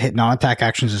make that hit non-attack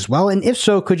actions as well? And if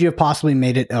so, could you have possibly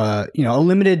made it, you know,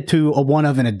 limited to a one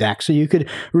of in a deck, so you could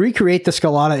recreate the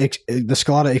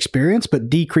Scalata experience, but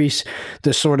decrease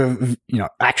the sort of, you know,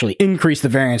 actually increase the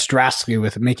variance drastically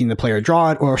with making the player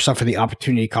draw it, or suffer the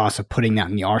opportunity cost of putting that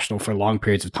in the arsenal for long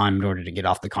periods of time in order to get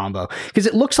off the combo? Because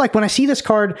it looks like when I see this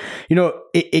card, you know,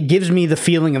 it gives me the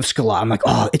feeling of Scalata. I'm like,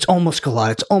 oh, it's almost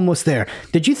Scalata. It's almost there.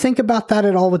 Did you think about that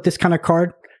at all with this kind of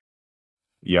card?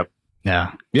 Yep.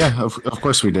 Yeah. Yeah, of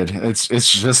course we did. It's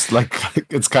just like,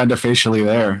 it's kind of facially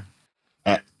there.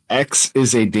 X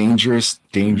is a dangerous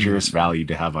value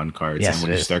to have on cards. Yes, and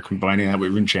when you start combining that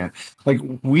with Rune Chant, like,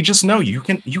 we just know you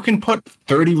can put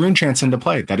 30 Rune Chants into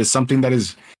play. That is something that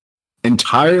is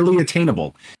entirely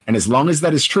attainable. And as long as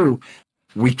that is true,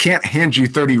 we can't hand you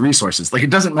 30 resources. Like, it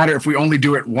doesn't matter if we only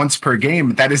do it once per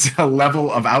game. That is a level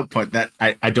of output that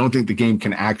I don't think the game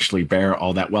can actually bear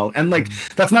all that well. And, like,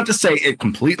 that's not to say it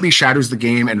completely shatters the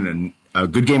game and a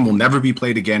good game will never be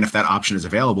played again if that option is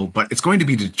available, but it's going to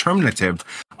be determinative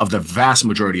of the vast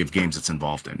majority of games it's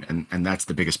involved in. And that's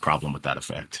the biggest problem with that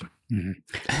effect. Mm-hmm.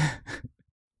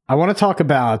 I want to talk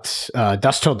about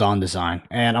Dusk Till Dawn design,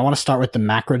 and I want to start with the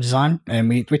macro design. And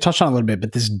we touched on it a little bit,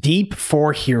 but this deep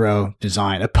 4-hero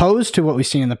design, opposed to what we've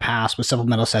seen in the past with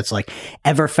supplemental sets like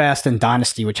Everfest and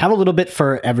Dynasty, which have a little bit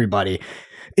for everybody.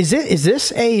 Is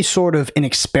this a sort of an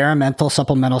experimental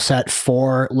supplemental set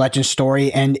for Legend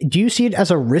Story? And do you see it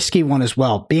as a risky one as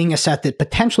well, being a set that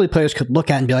potentially players could look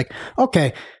at and be like,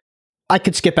 okay, I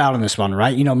could skip out on this one,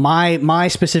 right? You know, my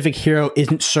specific hero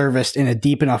isn't serviced in a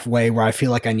deep enough way where I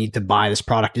feel like I need to buy this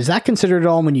product. Is that considered at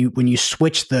all when you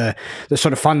switch the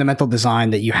sort of fundamental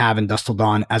design that you have in Dusk Till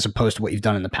Dawn as opposed to what you've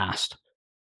done in the past?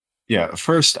 Yeah,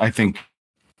 first, I think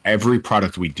every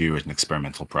product we do is an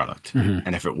experimental product.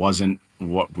 And if it wasn't,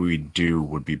 what we do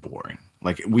would be boring.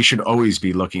 Like, we should always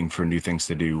be looking for new things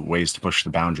to do, ways to push the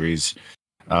boundaries,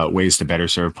 ways to better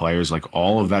serve players. Like,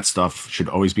 all of that stuff should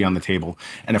always be on the table.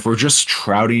 And if we're just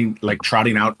trotting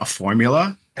out a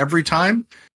formula every time,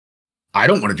 I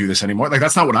don't want to do this anymore. Like,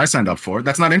 that's not what I signed up for.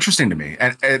 That's not interesting to me.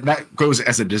 And that goes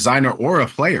as a designer or a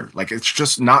player. Like, it's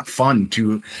just not fun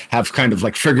to have kind of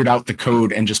like figured out the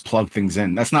code and just plug things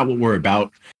in. That's not what we're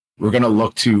about. We're going to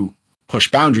look to push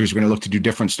boundaries. We're going to look to do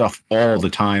different stuff all the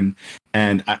time.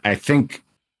 And I think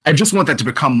I just want that to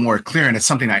become more clear. And it's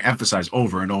something I emphasize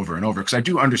over and over and over, because I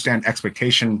do understand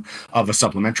expectation of a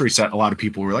supplementary set. A lot of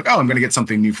people were like, oh, I'm going to get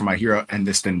something new for my hero. And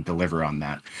this didn't deliver on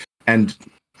that. And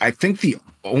I think the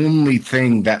only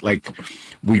thing that like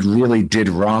we really did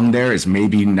wrong there is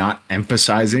maybe not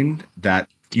emphasizing that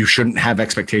you shouldn't have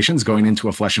expectations going into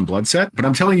a Flesh and Blood set. But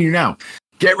I'm telling you now,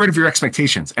 get rid of your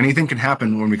expectations. Anything can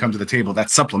happen when we come to the table.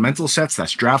 That's supplemental sets,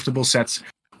 that's draftable sets.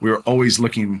 We're always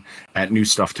looking at new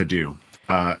stuff to do.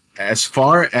 As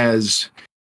far as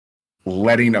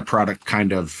letting a product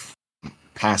kind of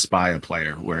pass by a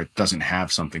player where it doesn't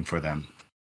have something for them,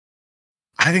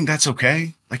 I think that's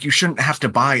okay. Like, you shouldn't have to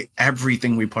buy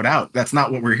everything we put out. That's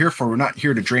not what we're here for. We're not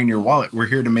here to drain your wallet. We're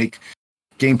here to make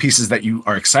game pieces that you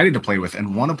are excited to play with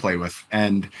and want to play with.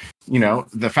 And, you know,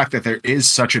 the fact that there is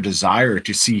such a desire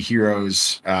to see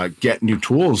heroes get new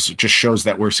tools just shows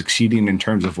that we're succeeding in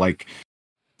terms of like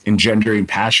engendering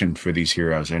passion for these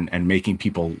heroes and making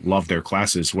people love their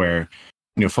classes, where,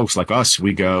 you know, folks like us,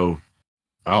 we go,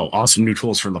 oh, awesome new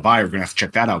tools for Levi. We're going to have to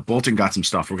check that out. Bolton got some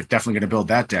stuff. We're definitely going to build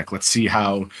that deck. Let's see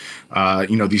how,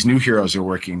 you know, these new heroes are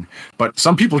working. But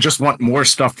some people just want more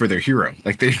stuff for their hero.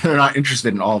 Like, they're not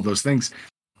interested in all of those things.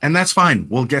 And that's fine.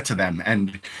 We'll get to them.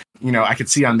 And, you know, I could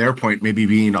see on their point maybe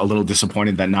being a little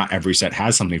disappointed that not every set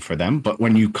has something for them. But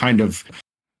when you kind of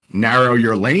narrow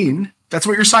your lane, that's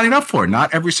what you're signing up for.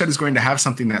 Not every set is going to have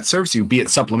something that serves you, be it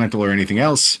supplemental or anything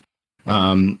else.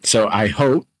 So I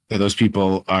hope that those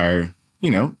people are, you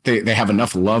know, they have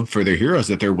enough love for their heroes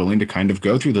that they're willing to kind of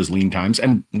go through those lean times.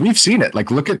 And we've seen it.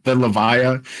 Like, look at the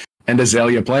Levia and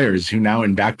Azalea players who now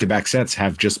in back-to-back sets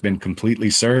have just been completely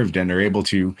served and are able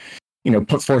to, you know,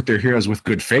 put forth their heroes with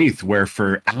good faith, where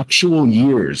for actual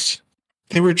years,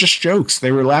 they were just jokes.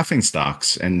 They were laughing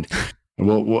stocks. And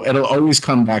it'll always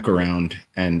come back around.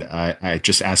 And I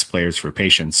just ask players for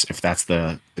patience if that's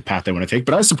the path they want to take.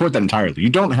 But I support that entirely. You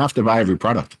don't have to buy every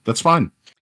product. That's fine.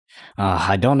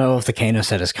 I don't know if the Kano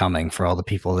set is coming for all the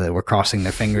people that were crossing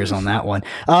their fingers on that one.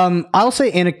 I'll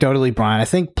say anecdotally, Bryan, I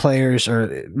think players,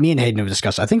 or me and Hayden have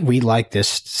discussed, I think we like this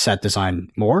set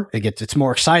design more. It's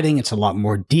more exciting. It's a lot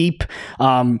more deep.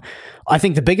 I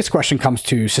think the biggest question comes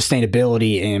to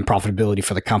sustainability and profitability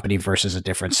for the company versus a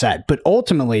different set. But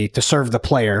ultimately, to serve the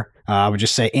player, I would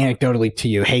just say anecdotally to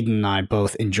you, Hayden and I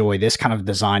both enjoy this kind of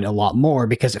design a lot more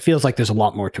because it feels like there's a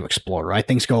lot more to explore, right?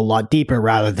 Things go a lot deeper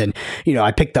rather than, you know,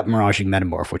 I picked up Miraging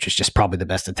Metamorph, which is just probably the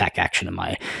best attack action in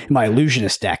my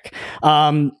Illusionist deck.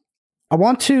 I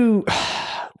want to...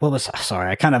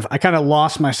 Sorry, I kind of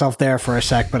lost myself there for a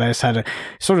sec, but I just had a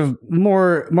sort of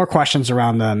more questions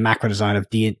around the macro design of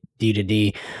D to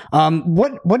D.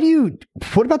 What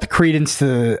about the credence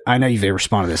to? I know you've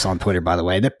responded to this on Twitter, by the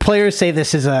way. The players say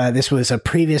this was a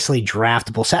previously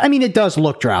draftable set. I mean, it does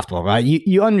look draftable, right?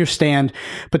 You understand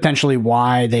potentially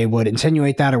why they would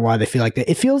insinuate that, or why they feel like that.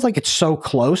 It feels like it's so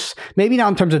close. Maybe not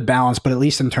in terms of balance, but at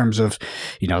least in terms of,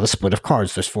 you know, the split of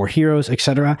cards. There's 4 heroes,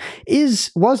 etc.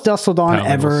 Was Dusk Till Dawn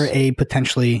ever a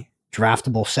potentially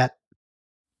draftable set?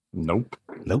 Nope.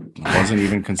 Wasn't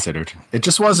even considered. It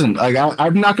just wasn't. Like,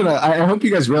 I'm not gonna. I hope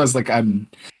you guys realize, like, I'm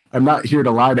not here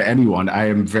to lie to anyone. I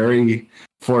am very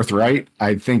forthright.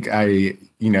 I think I,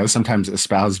 you know, sometimes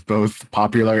espouse both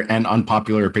popular and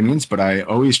unpopular opinions, but I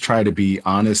always try to be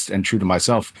honest and true to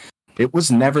myself. It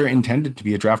was never intended to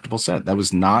be a draftable set. That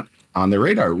was not on the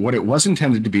radar. What it was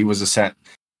intended to be was a set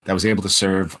that was able to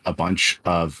serve a bunch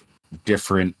of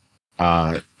different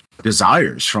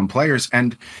desires from players.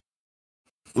 And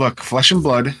look, Flesh and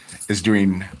Blood is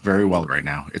doing very well right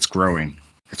now. It's growing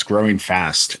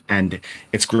fast, and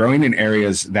it's growing in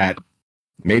areas that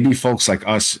maybe folks like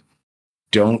us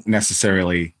don't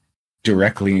necessarily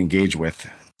directly engage with.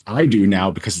 I do now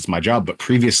because it's my job, but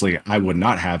previously I would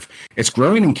not have. It's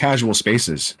growing in casual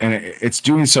spaces, and it's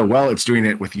doing so well. It's doing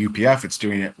it with UPF. It's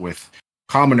doing it with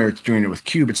Commoner, it's doing it with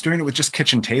Cube, it's doing it with just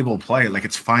kitchen table play. Like,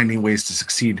 it's finding ways to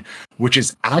succeed, which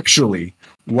is actually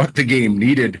what the game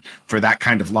needed for that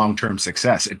kind of long-term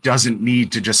success. It doesn't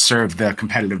need to just serve the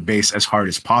competitive base as hard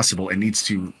as possible. It needs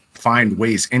to find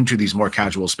ways into these more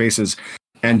casual spaces.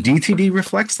 And DTD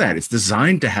reflects that. It's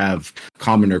designed to have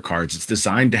commoner cards. It's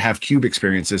designed to have cube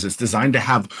experiences. It's designed to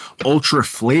have ultra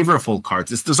flavorful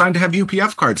cards. It's designed to have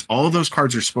UPF cards. All of those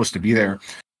cards are supposed to be there.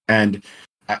 And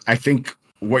I think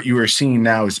what you are seeing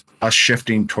now is us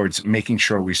shifting towards making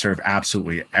sure we serve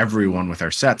absolutely everyone with our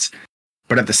sets.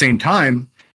 But at the same time,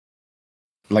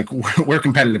 like, we're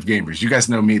competitive gamers. You guys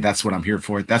know me. That's what I'm here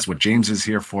for. That's what James is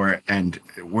here for. And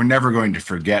we're never going to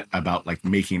forget about like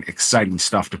making exciting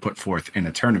stuff to put forth in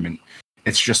a tournament.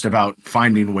 It's just about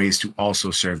finding ways to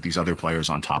also serve these other players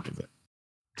on top of it.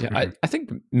 Yeah, I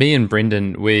think me and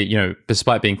Brendan,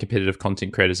 despite being competitive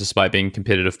content creators, despite being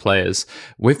competitive players,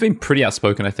 we've been pretty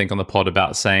outspoken, I think, on the pod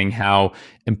about saying how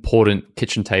important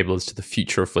kitchen table is to the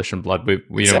future of Flesh and Blood.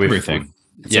 It's everything.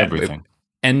 It's everything.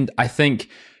 And I think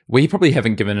we probably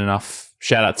haven't given enough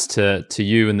shout outs to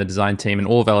you and the design team and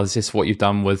all of LSS for what you've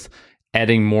done with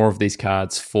adding more of these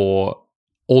cards for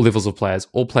all levels of players,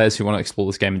 all players who want to explore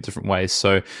this game in different ways.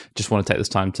 So just want to take this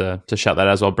time to shout that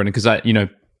out as well, Brendan, because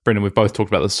Brendan, we've both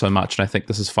talked about this so much, and I think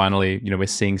this is finally, we're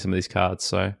seeing some of these cards.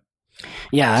 So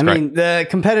yeah, I mean, the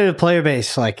competitive player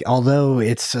base, like, although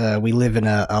it's we live in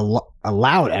a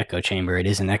loud echo chamber, it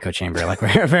is an echo chamber. Like,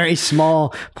 we're a very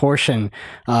small portion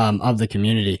of the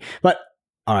community. But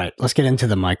all right, let's get into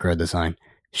the micro design.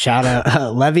 Shout out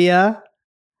Levia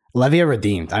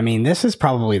Redeemed. I mean, this is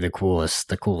probably the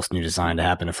coolest new design to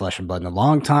happen to Flesh and Blood in a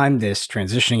long time. This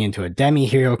transitioning into a demi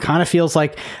hero kind of feels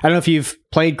like, I don't know if you've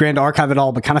played Grand Archive at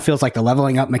all, but kind of feels like the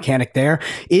leveling up mechanic there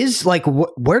is like,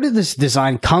 where did this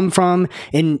design come from?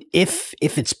 And if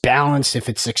it's balanced, if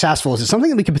it's successful, is it something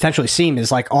that we could potentially see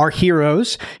is like our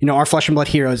heroes, our Flesh and Blood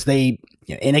heroes, they,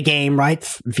 in a game, right,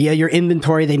 via your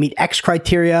inventory, they meet X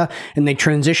criteria and they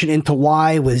transition into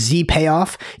Y with Z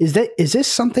payoff. Is this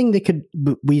something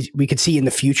that we could see in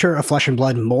the future of Flesh and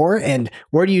Blood more? And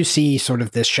where do you see sort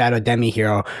of this Shadow Demi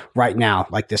hero right now,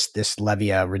 like this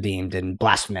Levia Redeemed and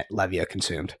Blasphemet Levia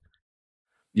consumed?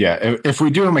 Yeah, if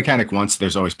we do a mechanic once,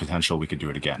 there's always potential we could do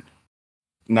it again.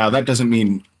 Now, that doesn't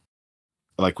mean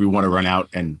like we want to run out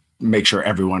and make sure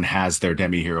everyone has their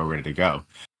Demi hero ready to go.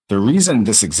 The reason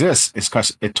this exists is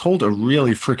because it told a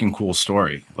really freaking cool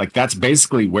story. Like, that's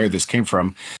basically where this came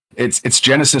from. Its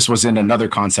genesis was in another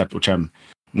concept, which I'm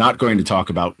not going to talk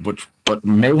about, but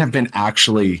may have been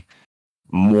actually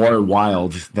more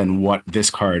wild than what this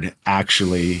card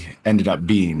actually ended up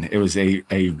being. It was a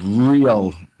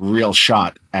real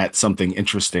shot at something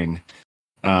interesting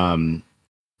that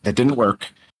didn't work,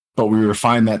 but we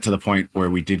refined that to the point where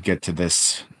we did get to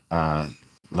this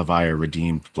Levia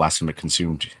Redeemed, Blasphemet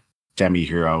Consumed demi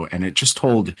hero, and it just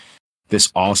told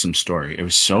this awesome story. It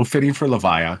was so fitting for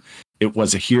Levia. It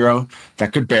was a hero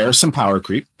that could bear some power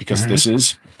creep, because this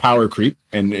is power creep,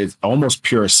 and it's almost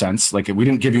pure sense. Like, we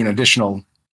didn't give you an additional,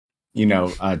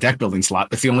 deck building slot.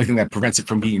 That's the only thing that prevents it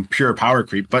from being pure power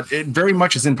creep, but it very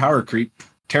much is in power creep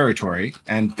territory,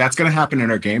 and that's going to happen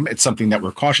in our game. It's something that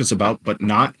we're cautious about, but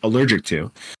not allergic to.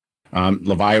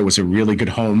 Levia was a really good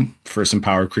home for some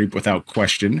power creep without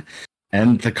question,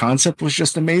 and the concept was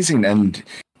just amazing. And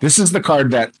this is the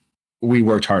card that we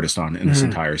worked hardest on in this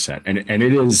entire set, and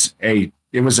it was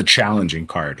a challenging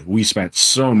card. We spent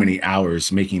so many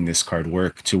hours making this card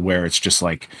work to where it's just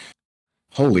like,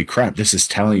 holy crap, this is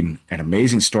telling an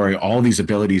amazing story. All these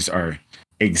abilities are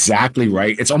exactly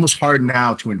right. It's almost hard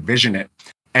now to envision it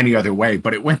any other way,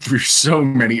 but it went through so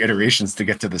many iterations to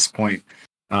get to this point.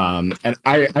 And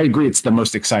I agree, it's the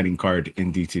most exciting card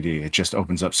in DTD. It just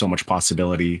opens up so much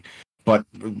possibility. But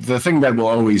the thing that will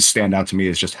always stand out to me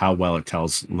is just how well it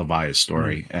tells Levia's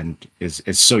story, and is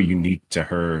so unique to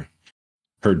her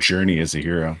journey as a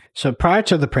hero. So prior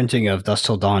to the printing of Dusk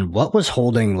Till Dawn, what was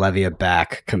holding Levia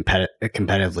back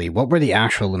competitively? What were the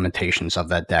actual limitations of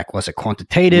that deck? Was it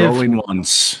quantitative? Rolling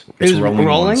once. It was rolling?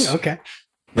 Once. Okay.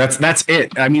 That's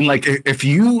it. I mean, like, if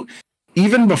you,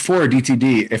 even before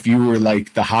DTD, if you were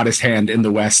like the hottest hand in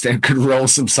the West and could roll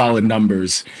some solid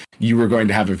numbers, you were going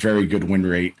to have a very good win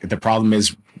rate. The problem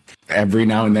is, every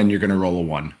now and then you're going to roll a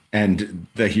 1, and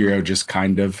the hero just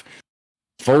kind of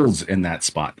folds in that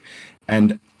spot.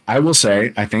 And I will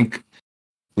say, I think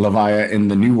Levia in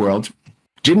the New World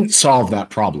didn't solve that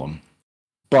problem,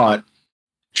 but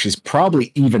she's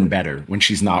probably even better when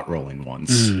she's not rolling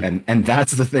ones. And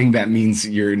that's the thing that means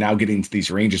you're now getting to these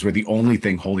ranges where the only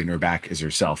thing holding her back is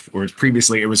herself. Whereas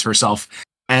previously it was herself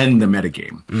and the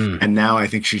metagame. And now I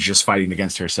think she's just fighting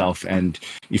against herself. And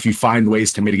if you find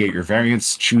ways to mitigate your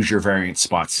variance, choose your variance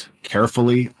spots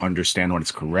carefully, understand when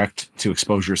it's correct to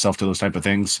expose yourself to those type of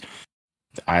things.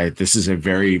 This is a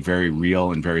very, very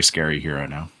real and very scary hero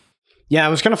now. Yeah, I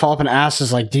was going to follow up and ask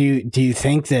is like, do you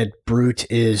think that Brute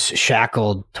is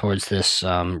shackled towards this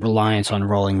reliance on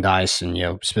rolling dice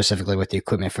and, specifically with the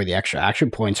equipment for the extra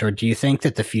action points? Or do you think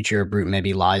that the future of Brute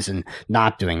maybe lies in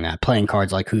not doing that, playing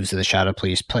cards like Hooves of the Shadow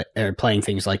Police, playing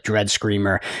things like Dread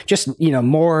Screamer, just,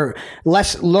 lower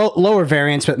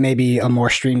variance, but maybe a more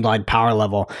streamlined power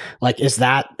level? Like, is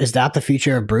that the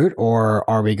future of Brute, or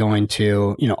are we going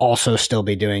to, also still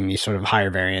be doing these sort of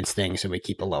higher variance things and we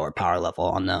keep a lower power level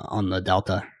on the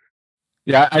Delta?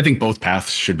 Yeah, I think both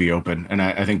paths should be open, and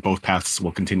I think both paths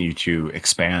will continue to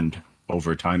expand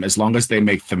over time as long as they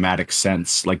make thematic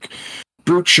sense. Like,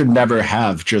 Brute should never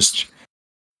have just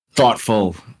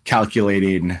thoughtful,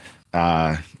 calculating,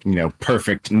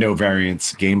 perfect, no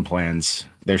variance game plans.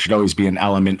 There should always be an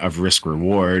element of risk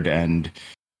reward, and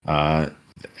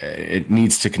it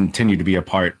needs to continue to be a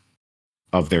part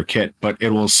of their kit, but it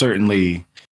will certainly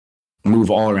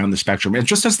move all around the spectrum. And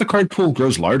just as the card pool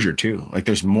grows larger too, like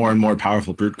there's more and more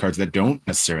powerful Brute cards that don't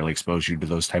necessarily expose you to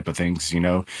those type of things.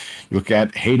 You look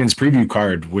at Hayden's preview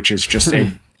card, which is just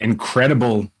an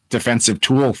incredible defensive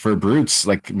tool for Brutes,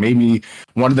 like maybe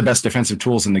one of the best defensive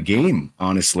tools in the game,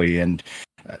 honestly. And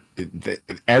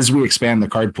as we expand the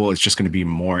card pool, it's just going to be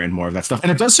more and more of that stuff.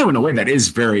 And it does so in a way that is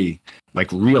very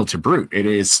real to Brute. It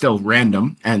is still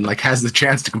random and has the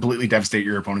chance to completely devastate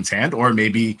your opponent's hand. Or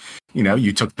maybe,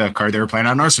 you took the card they were planning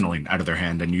on arsenaling out of their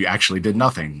hand and you actually did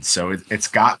nothing. So it's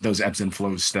got those ebbs and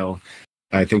flows still.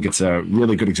 I think it's a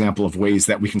really good example of ways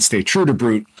that we can stay true to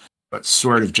Brute, but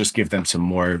sort of just give them some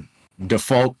more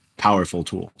default powerful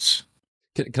tools.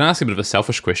 Can I ask a bit of a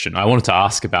selfish question? I wanted to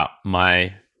ask about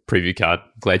my preview card.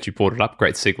 Glad you brought it up.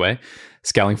 Great segue.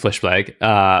 Scowling Fleshbag.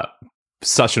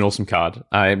 Such an awesome card.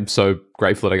 I'm so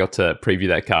grateful that I got to preview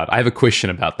that card. I have a question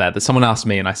about that someone asked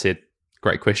me and I said,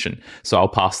 great question. So I'll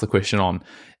pass the question on.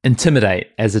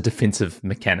 Intimidate as a defensive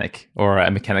mechanic, or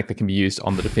a mechanic that can be used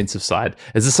on the defensive side.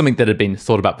 Is this something that had been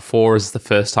thought about before? Is this the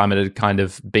first time it had kind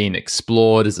of been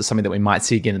explored? Is it something that we might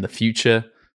see again in the future?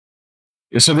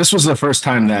 So this was the first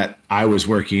time that I was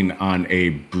working on a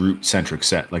Brute-centric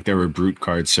set. There were Brute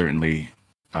cards certainly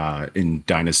in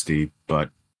Dynasty, but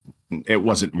it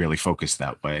wasn't really focused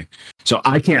that way. So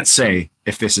I can't say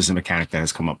if this is a mechanic that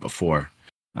has come up before.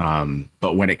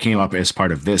 But when it came up as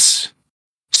part of this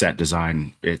set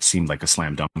design, it seemed like a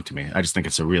slam dunk to me. I just think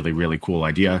it's a really, really cool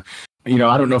idea. I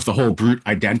don't know if the whole Brute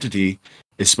identity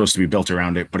is supposed to be built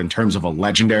around it, but in terms of a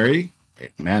legendary,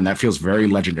 man, that feels very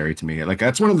legendary to me.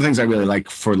 That's one of the things I really like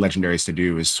for legendaries to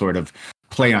do, is sort of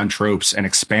play on tropes and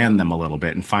expand them a little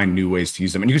bit and find new ways to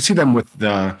use them. And you can see them with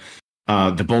the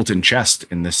Bolton chest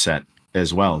in this set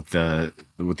as well,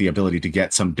 with the ability to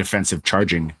get some defensive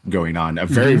charging going on. A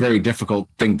very, very difficult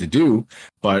thing to do,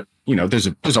 but there's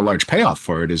a large payoff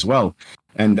for it as well.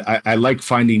 And I like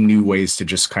finding new ways to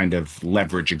just kind of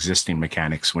leverage existing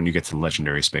mechanics when you get to the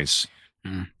legendary space.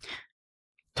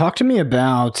 Talk to me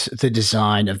about the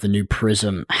design of the new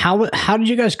Prism. How did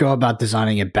you guys go about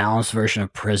designing a balanced version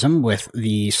of Prism with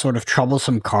the sort of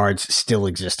troublesome cards still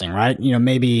existing, right?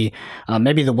 Maybe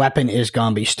the weapon is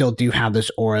gone, but you still do have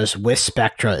those auras with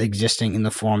Spectra existing in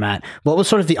the format. What was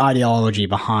sort of the ideology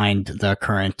behind the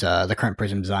current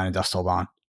Prism design in Dusk Till Dawn?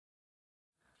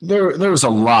 There was a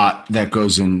lot that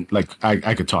goes in.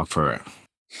 I could talk for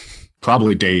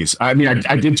probably days. I mean,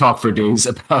 I did talk for days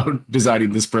about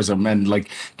designing this Prism and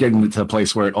getting it to the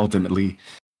place where it ultimately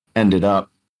ended up.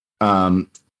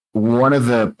 One of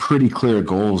the pretty clear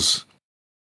goals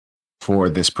for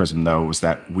this Prism, though, was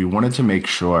that we wanted to make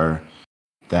sure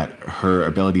that her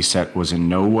ability set was in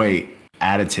no way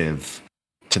additive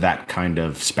to that kind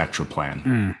of Spectra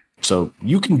plan. So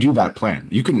you can do that plan.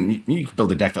 You can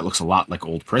build a deck that looks a lot like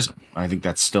old Prism. I think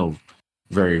that's still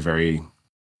very, very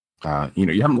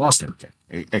you haven't lost anything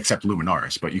except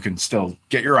Luminaris, but you can still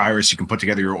get your Iris, you can put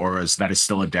together your auras. That is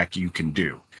still a deck you can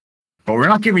do. But we're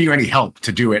not giving you any help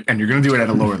to do it, and you're going to do it at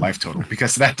a lower life total,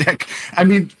 because that deck, I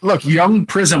mean, look, young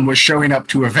Prism was showing up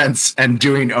to events and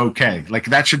doing okay.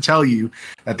 That should tell you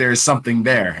that there is something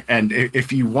there. And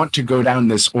if you want to go down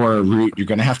this aura route, you're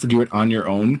going to have to do it on your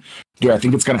own. Do I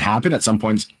think it's going to happen at some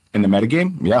points in the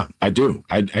metagame? Yeah, I do.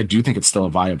 I do think it's still a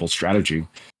viable strategy.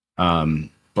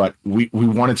 But we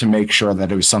wanted to make sure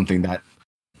that it was something that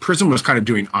Prism was kind of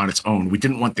doing on its own. We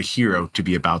didn't want the hero to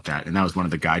be about that. And that was one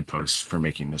of the guideposts for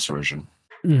making this version.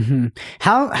 Mm-hmm.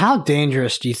 How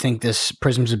dangerous do you think this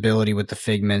Prism's ability with the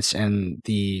figments and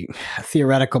the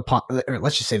theoretical, or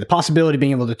let's just say the possibility of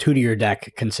being able to tutor your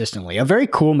deck consistently? A very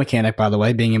cool mechanic, by the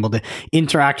way, being able to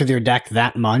interact with your deck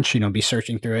that much, be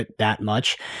searching through it that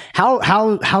much.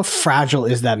 How fragile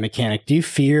is that mechanic? Do you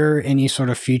fear any sort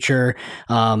of future,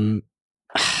 I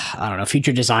don't know,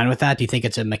 future design with that? Do you think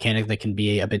it's a mechanic that can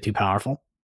be a bit too powerful?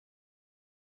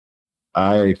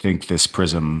 I think this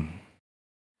Prism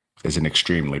is an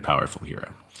extremely powerful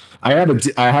hero. I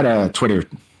had a Twitter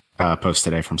post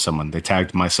today from someone. They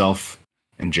tagged myself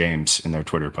and James in their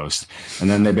Twitter post, and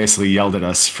then they basically yelled at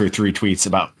us for 3 tweets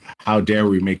about how dare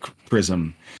we make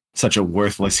Prism such a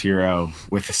worthless hero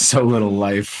with so little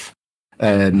life,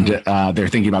 and they're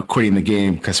thinking about quitting the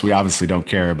game because we obviously don't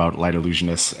care about Light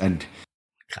Illusionists. And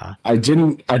I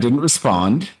didn't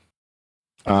respond,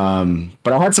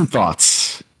 but I had some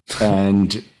thoughts,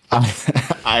 and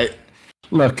I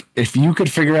look, if you could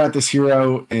figure out this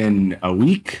hero in a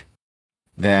week,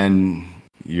 then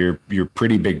you're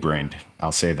pretty big brained.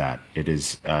 I'll say that. It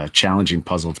is a challenging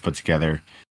puzzle to put together.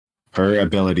 Her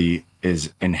ability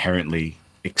is inherently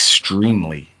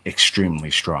extremely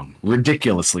strong.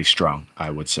 Ridiculously strong, I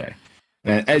would say.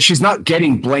 And she's not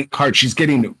getting blank cards. She's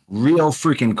getting real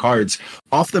freaking cards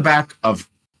off the back of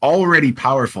already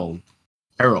powerful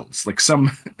heralds. Like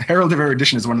some Herald of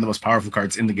Erudition is one of the most powerful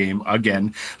cards in the game.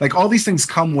 Again, like all these things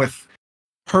come with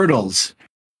hurdles,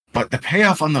 but the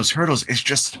payoff on those hurdles is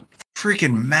just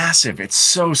freaking massive. It's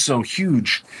so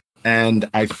huge. And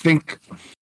I think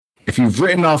if you've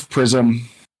written off Prism,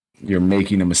 you're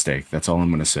making a mistake. That's all I'm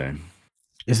going to say.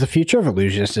 Is the future of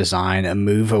Illusionist design a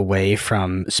move away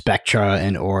from Spectra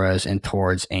and Auras and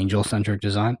towards Angel-centric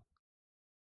design?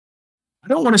 I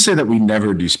don't want to say that we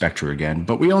never do Spectra again,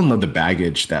 but we all know the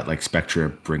baggage that like Spectra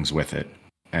brings with it.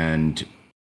 And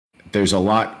there's a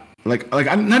lot, like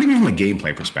I'm not even from a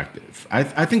gameplay perspective.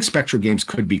 I think Spectra games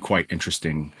could be quite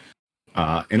interesting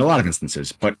in a lot of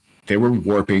instances, but they were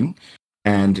warping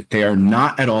and they are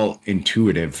not at all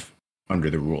intuitive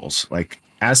under the rules. Like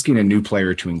asking a new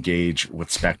player to engage with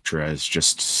Spectra is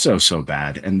just so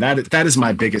bad. And that is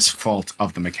my biggest fault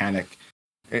of the mechanic.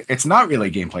 It's not really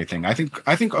a gameplay thing. I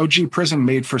think OG Prism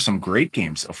made for some great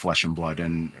games of Flesh and Blood,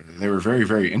 and they were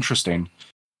very interesting.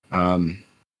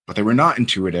 But they were not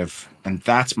intuitive, and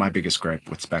that's my biggest gripe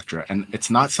with Spectra. And it's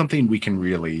not something we can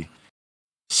really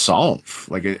solve.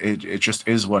 Like it just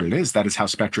is what it is. That is how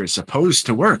Spectra is supposed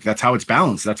to work. That's how it's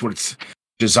balanced. That's what it's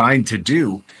designed to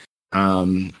do.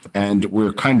 And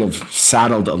we're kind of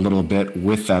saddled a little bit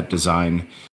with that design.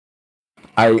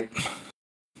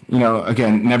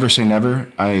 Again, never say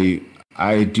never.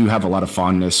 I do have a lot of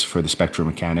fondness for the Spectra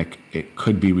mechanic. It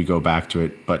could be we go back to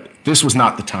it, but this was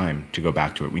not the time to go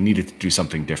back to it. We needed to do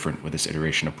something different with this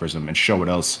iteration of Prism and show what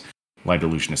else Light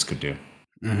Illusionists could do.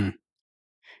 Mm-hmm.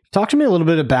 Talk to me a little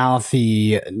bit about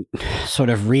the sort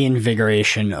of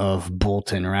reinvigoration of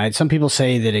Boltyn, right? Some people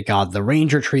say that it got the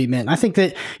Ranger treatment. And I think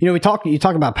that, you talk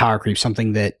about power creep,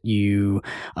 something that you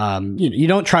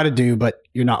don't try to do, but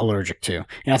you're not allergic to.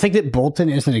 And I think that Boltyn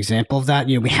is an example of that.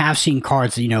 We have seen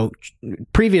cards,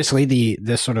 previously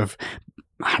the sort of,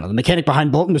 I don't know, the mechanic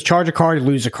behind Boltyn was charge a card,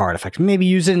 lose a card effect. Maybe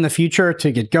use it in the future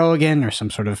to get go again or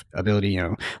some sort of ability,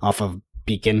 off of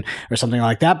beacon or something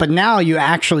like that. But now you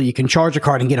can charge a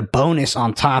card and get a bonus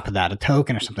on top of that, a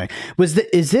token or something.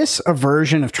 Is this a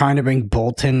version of trying to bring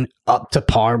Boltyn up to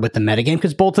par with the metagame?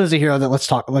 Because Boltyn is a hero that,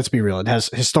 let's be real, it has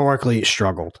historically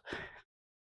struggled.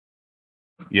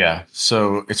 Yeah,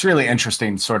 so it's really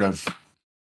interesting, sort of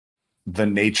the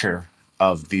nature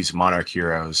of these Monarch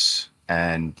heroes.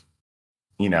 And,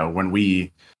 when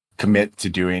we commit to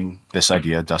doing this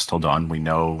idea, Dusk Till Dawn, we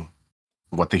know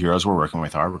what the heroes we're working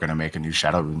with are. We're going to make a new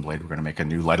Shadow Runeblade. We're going to make a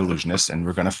new Light Illusionist, and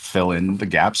we're going to fill in the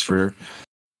gaps for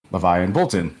Leviah and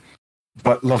Boltyn.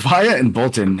 But Leviah and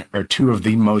Boltyn are two of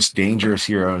the most dangerous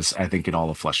heroes, I think, in all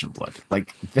of Flesh and Blood.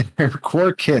 Like, their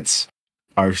core kits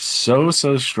are so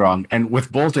strong. And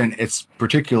with Boltyn, it's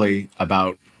particularly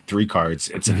about 3 cards.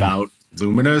 It's about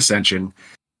Lumina Ascension,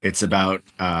 it's about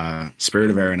Spirit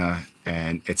of Arena,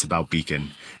 and it's about Beacon.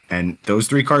 And those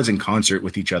 3 cards in concert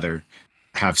with each other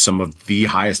have some of the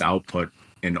highest output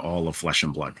in all of Flesh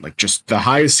and Blood. Like, just the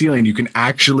highest ceiling you can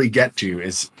actually get to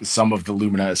is some of the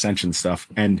Lumina Ascension stuff.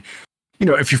 And,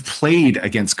 if you've played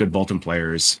against good Boltyn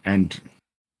players, and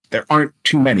there aren't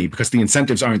too many because the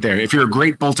incentives aren't there. If you're a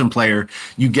great Boltyn player,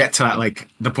 you get to like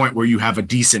the point where you have a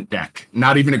decent deck,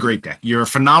 not even a great deck. You're a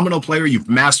phenomenal player. You've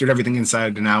mastered everything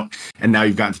inside and out. And now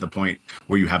you've gotten to the point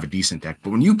where you have a decent deck.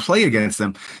 But when you play against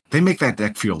them, they make that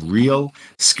deck feel real,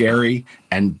 scary,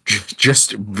 and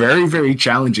just very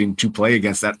challenging to play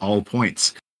against at all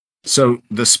points. So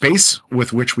the space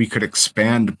with which we could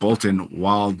expand Bolton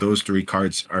while those 3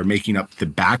 cards are making up the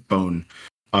backbone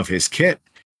of his kit,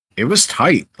 it was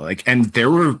tight. Like, and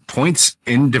there were points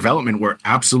in development where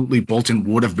absolutely Bolton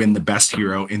would have been the best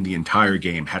hero in the entire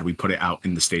game had we put it out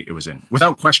in the state it was in,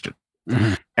 without question.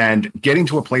 Mm-hmm. And getting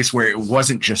to a place where it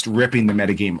wasn't just ripping the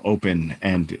metagame open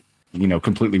and, you know,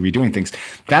 completely redoing things.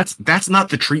 That's not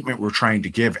the treatment we're trying to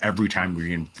give every time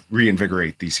we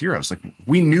reinvigorate these heroes. Like,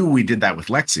 we knew we did that with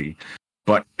Lexi,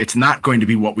 but it's not going to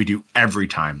be what we do every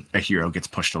time a hero gets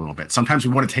pushed a little bit. Sometimes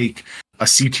we want to take a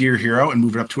C tier hero and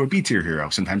move it up to a B tier hero.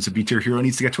 Sometimes a B tier hero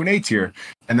needs to get to an A tier.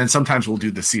 And then sometimes we'll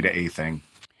do the C to A thing.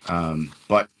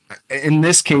 But in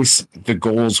this case, the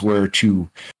goals were to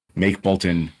make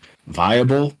Bolton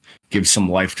viable, give some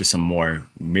life to some more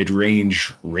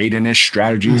mid-range Raiden-ish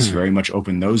strategies, very much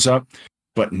open those up,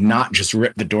 but not just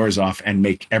rip the doors off and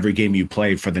make every game you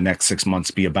play for the next 6 months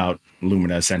be about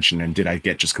Lumina Ascension and did I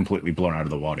get just completely blown out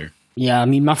of the water. Yeah, I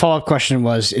mean, my follow-up question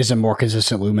was, is a more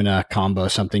consistent Lumina combo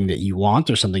something that you want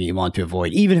or something you want to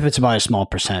avoid? Even if it's by a small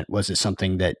percent, was it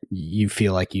something that you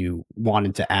feel like you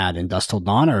wanted to add in Dusk Till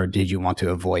Dawn, or did you want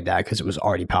to avoid that because it was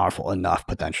already powerful enough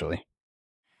potentially?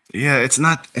 Yeah, it's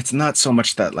not so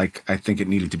much that, like, I think it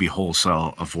needed to be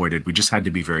wholesale avoided. We just had to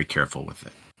be very careful with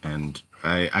it. And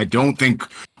I don't think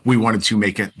we wanted to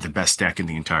make it the best deck in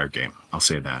the entire game. I'll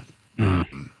say that.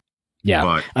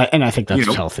 Yeah, but, and I think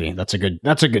that's healthy. That's a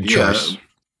good choice.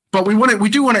 But we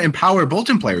do want to empower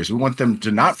Bolton players. We want them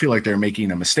to not feel like they're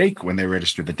making a mistake when they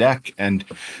register the deck. And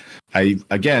I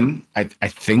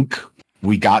think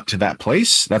we got to that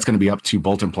place. That's going to be up to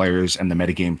Bolton players and the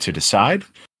metagame to decide.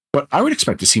 But I would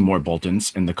expect to see more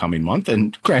Boltons in the coming month.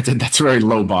 And granted, that's a very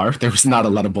low bar. There was not a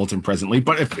lot of Bolton presently.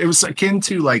 But if it was akin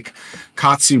to like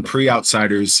Katsu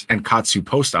pre-Outsiders and Katsu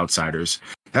post-Outsiders,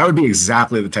 that would be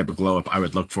exactly the type of glow-up I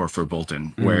would look for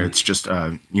Bolton, where it's just,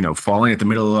 falling at the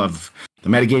middle of the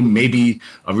metagame. Maybe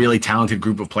a really talented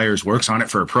group of players works on it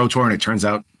for a Pro Tour, and it turns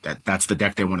out that that's the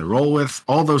deck they want to roll with.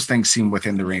 All those things seem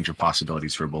within the range of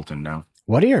possibilities for Bolton now.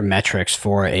 What are your metrics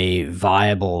for a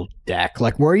viable deck?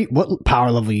 Like, what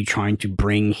power level are you trying to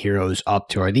bring heroes up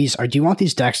to? Do you want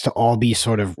these decks to all be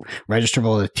sort of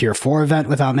registerable at a tier 4 event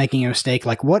without making a mistake?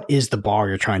 Like, what is the bar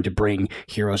you're trying to bring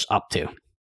heroes up to?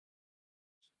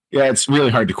 Yeah, it's really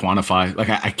hard to quantify. Like,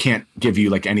 I can't give you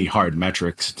like any hard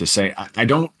metrics to say. I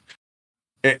don't.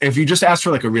 If you just ask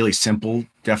for like a really simple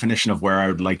definition of where I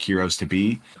would like heroes to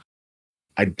be,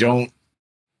 I don't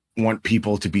want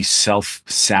people to be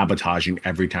self-sabotaging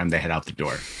every time they head out the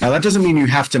door. Now, that doesn't mean you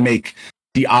have to make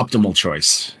the optimal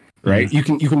choice, right?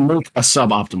 Mm-hmm. You can make a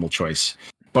suboptimal choice,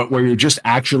 but where you're just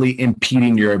actually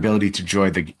impeding your ability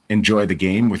to enjoy the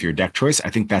game with your deck choice, I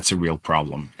think that's a real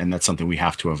problem, and that's something we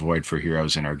have to avoid for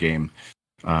heroes in our game.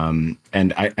 And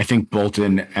I think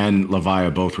Bolton and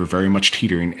Leviah both were very much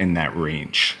teetering in that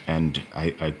range, and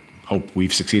I hope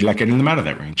we've succeeded at getting them out of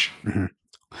that range. Mm-hmm.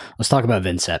 Let's talk about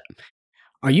Vincent.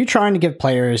 Are you trying to give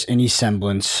players any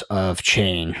semblance of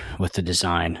chain with the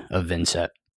design of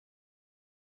Vincent?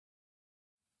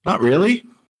 Not really.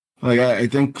 Like, I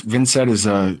think Vincent is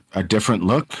a different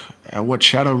look at what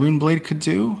Shadow Runeblade could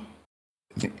do.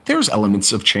 I think there's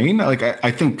elements of chain. Like,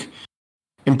 I think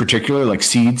in particular, like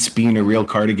Seeds being a real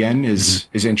card again is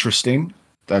interesting.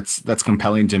 That's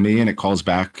compelling to me, and it calls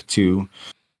back to,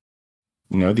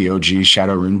 the OG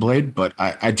Shadow Runeblade. But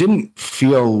I didn't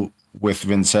feel with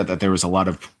Vincent that there was a lot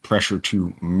of pressure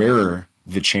to mirror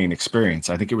the chain experience.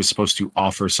 I think it was supposed to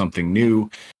offer something new,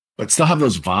 but still have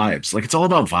those vibes. Like, it's all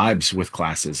about vibes with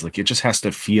classes. Like, it just has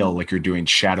to feel like you're doing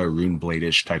Shadow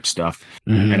Runeblade-ish type stuff.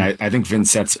 Mm-hmm. And I think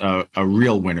Vincent's a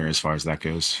real winner as far as that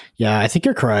goes. Yeah, I think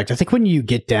you're correct. I think when you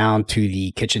get down to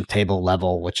the kitchen table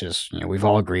level, which is, we've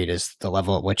all agreed is the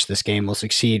level at which this game will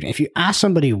succeed. If you ask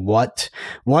somebody what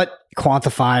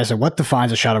quantifies or what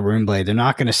defines a Shadow Runeblade, they're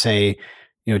not going to say,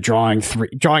 drawing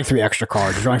three extra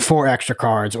cards, or drawing 4 extra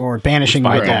cards, or banishing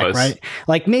my deck, right?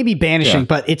 Like, maybe banishing,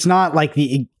 but it's not like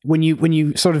when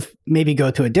you sort of maybe go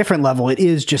to a different level, it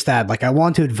is just that, like, I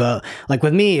want to invoke, like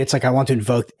with me, it's like I want to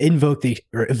evoke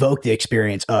the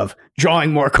experience of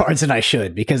drawing more cards than I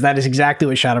should, because that is exactly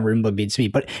what Shadow Runeblade means to me.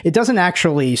 But it doesn't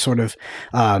actually sort of,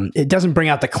 it doesn't bring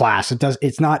out the class. That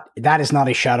is not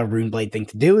a Shadow Runeblade thing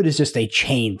to do. It is just a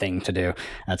chain thing to do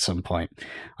at some point.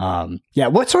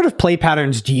 What sort of play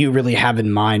patterns do you really have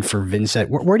in mind for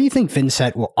Vincent? Where do you think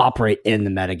Vincent will operate in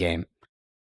the metagame?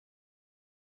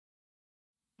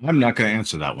 I'm not going to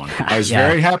answer that one. I was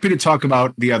very happy to talk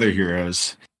about the other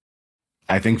heroes.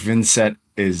 I think Vincent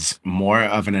is more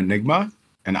of an enigma,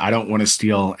 and I don't want to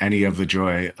steal any of the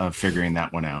joy of figuring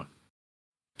that one out.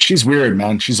 She's weird,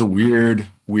 man. She's a weird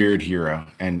hero,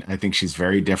 and I think she's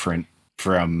very different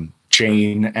from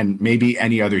Chain and maybe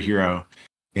any other hero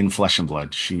in Flesh and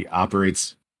Blood. She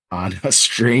operates on a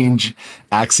strange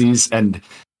axis, and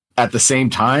at the same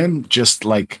time, just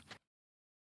like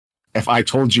if I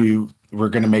told you we're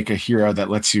going to make a hero that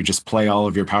lets you just play all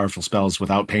of your powerful spells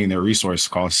without paying their resource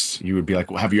costs, you would be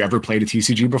like, well, have you ever played a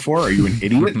TCG before? Are you an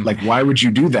idiot? Like, why would you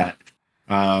do that?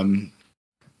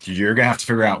 You're going to have to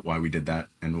figure out why we did that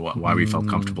and why we felt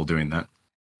comfortable doing that.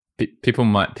 People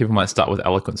might start with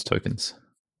eloquence tokens.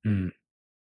 Yeah.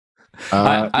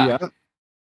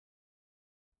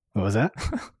 What was that?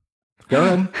 Go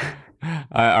ahead.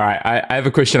 All right. I have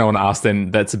a question I want to ask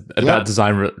then that's about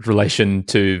design relation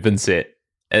to Vincent.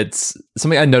 It's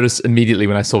something I noticed immediately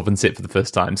when I saw Vincent for the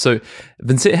first time. So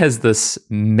Vincent has this,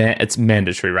 it's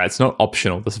mandatory, right? It's not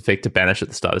optional, this effect to banish at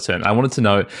the start of the turn. I wanted to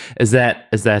know, is that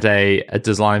a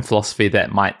design philosophy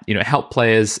that might, help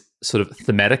players sort of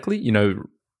thematically,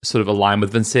 sort of align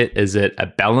with Vincent? Is it a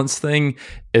balance thing?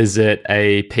 Is it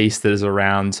a piece that is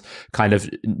around kind of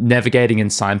navigating and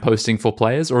signposting for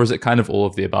players? Or is it kind of all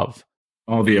of the above?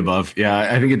 All the above. Yeah,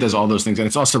 I think it does all those things. And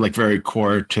it's also like very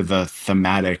core to the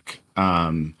thematic,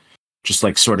 just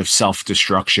like sort of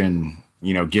self-destruction,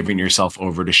 giving yourself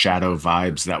over to shadow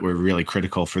vibes that were really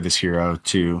critical for this hero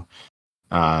to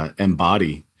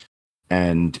embody.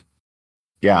 And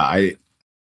yeah, I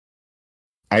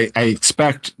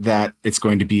expect that it's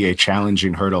going to be a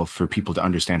challenging hurdle for people to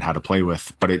understand how to play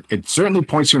with, but it certainly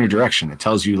points you in a direction. It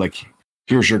tells you like,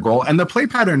 here's your goal. And the play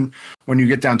pattern, when you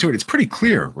get down to it, it's pretty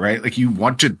clear, right? Like you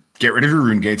want to get rid of your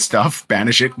RuneGate stuff,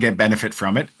 banish it, get benefit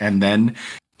from it, and then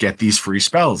get these free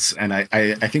spells. And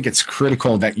I think it's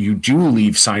critical that you do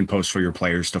leave signposts for your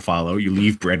players to follow. You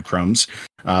leave breadcrumbs,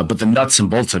 but the nuts and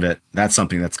bolts of it, that's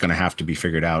something that's going to have to be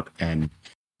figured out. And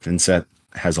Vincent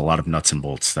has a lot of nuts and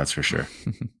bolts, that's for sure.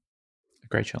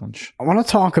 Great challenge. I want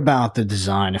to talk about the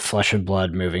design of Flesh and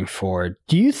Blood moving forward.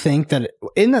 Do you think that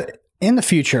in the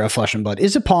future of Flesh and Blood,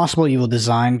 is it possible do you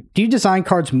design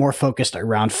cards more focused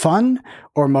around fun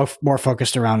or more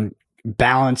focused around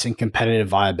balance and competitive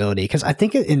viability? Because I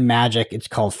think in Magic, it's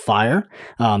called Fire,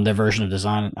 their version of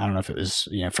design. I don't know if it was,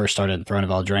 first started in Throne of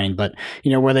Eldraine, but,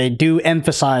 where they do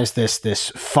emphasize this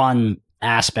fun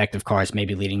aspect of cards,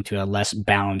 maybe leading to a less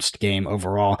balanced game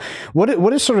overall.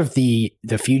 What is sort of the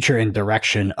future and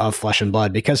direction of Flesh and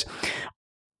Blood? Because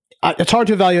it's hard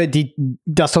to evaluate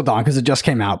Dusk Till Dawn because it just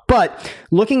came out. But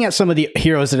looking at some of the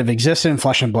heroes that have existed in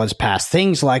Flesh and Blood's past,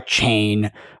 things like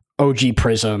Chain, OG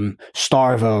Prism,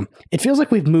 Starvo, it feels like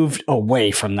we've moved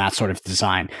away from that sort of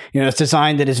design. It's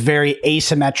design that is very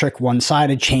asymmetric,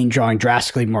 one-sided, Chain drawing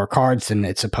drastically more cards than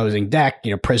its opposing deck,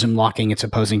 Prism locking its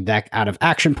opposing deck out of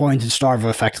action points, and Starvo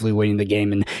effectively winning the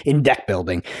game in deck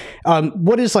building.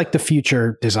 What is like the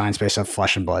future design space of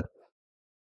Flesh and Blood?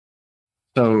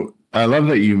 So I love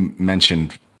that you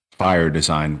mentioned Fire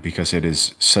design because it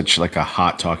is such like a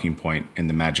hot talking point in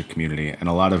the Magic community, and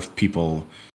a lot of people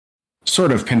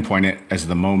sort of pinpoint it as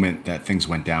the moment that things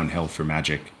went downhill for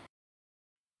Magic.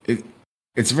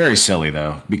 It's very silly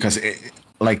though, because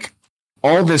like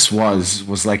all this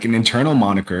was like an internal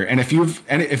moniker. And if you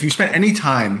spent any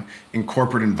time in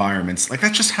corporate environments, like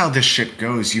that's just how this shit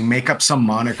goes. You make up some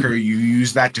moniker, you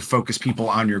use that to focus people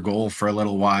on your goal for a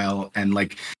little while. And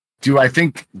like, do I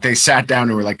think they sat down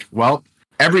and were like, well,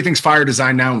 everything's Fire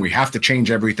design now and we have to change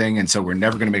everything, and so we're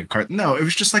never going to make a card? No, it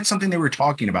was just like something they were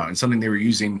talking about and something they were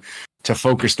using to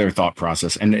focus their thought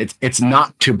process. And it's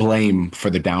not to blame for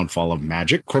the downfall of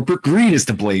Magic. Corporate greed is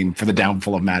to blame for the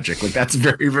downfall of Magic. Like that's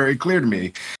very, very clear to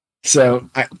me. So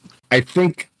I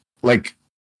think like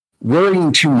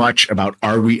worrying too much about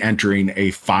are we entering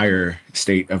a Fire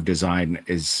state of design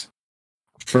is,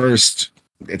 first,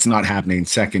 it's not happening.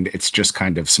 Second, it's just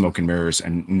kind of smoke and mirrors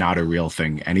and not a real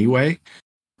thing anyway.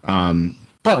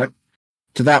 But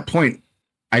to that point,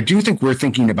 I do think we're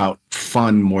thinking about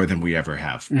fun more than we ever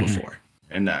have before.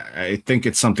 And I think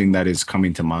it's something that is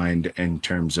coming to mind in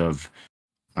terms of,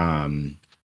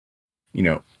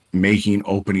 making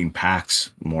opening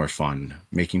packs more fun,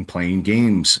 making playing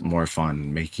games more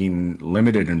fun, making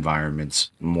limited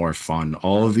environments more fun.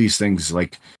 All of these things,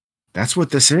 like, that's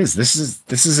what this is.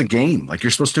 This is a game. Like,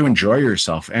 you're supposed to enjoy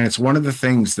yourself. And it's one of the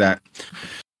things that,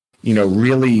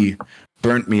 really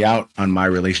burnt me out on my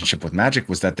relationship with Magic,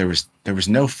 was that there was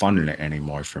no fun in it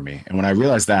anymore for me. And when I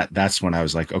realized that, that's when I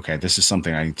was like, okay, this is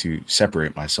something I need to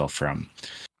separate myself from.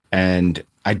 And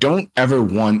I don't ever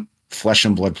want Flesh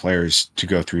and Blood players to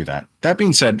go through that. That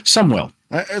being said, some will.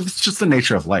 It's just the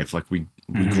nature of life. Like we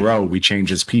grow, we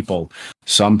change as people.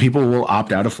 Some people will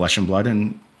opt out of Flesh and Blood,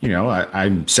 and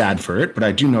I'm sad for it, but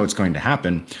I do know it's going to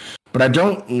happen. But I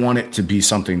don't want it to be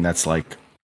something that's like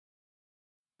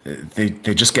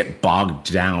they just get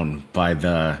bogged down by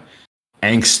the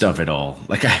angst of it all.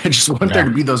 Like I just want there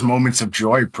to be those moments of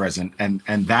joy present, and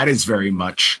that is very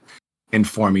much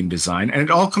informing design. And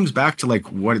it all comes back to like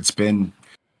what it's been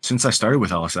since I started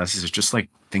with LSS, is just like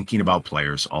thinking about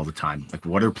players all the time. Like,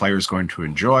 what are players going to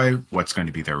enjoy? What's going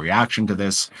to be their reaction to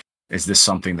this? Is this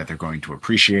something that they're going to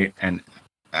appreciate? And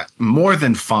more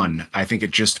than fun, I think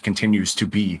it just continues to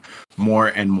be more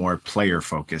and more player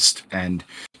focused. And,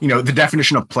 you know, the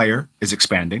definition of player is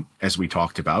expanding, as we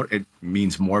talked about. It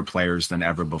means more players than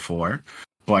ever before,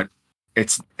 but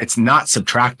it's not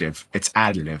subtractive, it's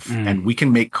additive. And we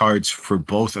can make cards for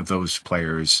both of those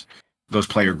players, those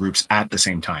player groups at the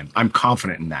same time. I'm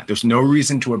confident in that. There's no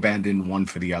reason to abandon one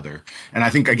for the other. And I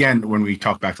think, again, when we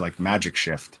talk back to like Magic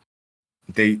Shift,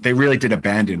 they really did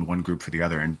abandon one group for the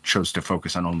other and chose to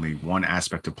focus on only one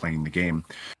aspect of playing the game.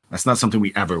 That's not something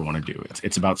we ever want to do.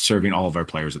 It's about serving all of our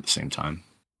players at the same time.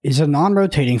 Is a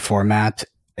non-rotating format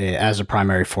as a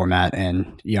primary format,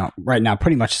 and you know, right now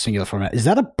pretty much a singular format, is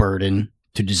that a burden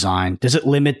to design? Does it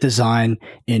limit design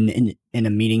in a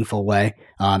meaningful way,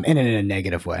 and in a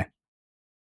negative way?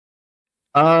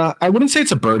 I wouldn't say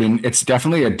it's a burden. It's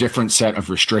definitely a different set of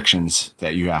restrictions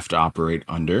that you have to operate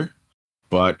under.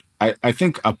 But I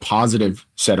think a positive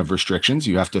set of restrictions.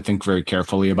 You have to think very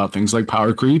carefully about things like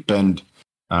power creep and,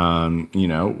 you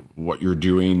know, what you're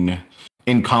doing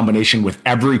in combination with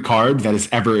every card that has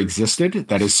ever existed.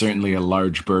 That is certainly a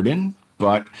large burden.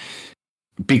 But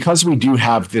because we do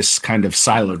have this kind of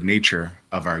siloed nature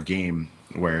of our game,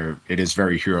 where it is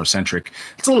very hero-centric,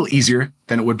 it's a little easier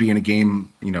than it would be in a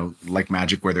game, you know, like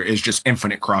Magic, where there is just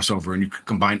infinite crossover and you can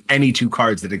combine any two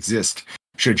cards that exist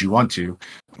should you want to.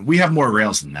 We have more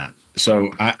rails than that.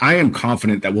 So I am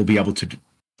confident that we'll be able to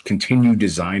continue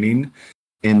designing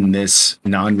in this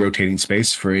non-rotating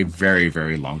space for a very,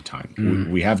 very long time.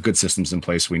 We have good systems in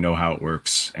place. We know how it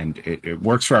works, and it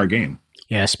works for our game.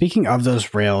 Yeah, speaking of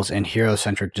those rails and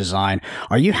hero-centric design,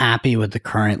 are you happy with the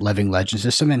current Living Legend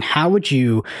system? And how would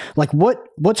you, like, what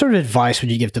sort of advice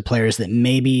would you give to players that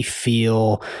maybe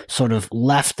feel sort of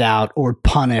left out or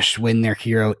punished when their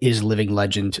hero is Living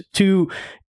Legend, to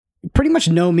pretty much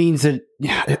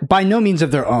by no means of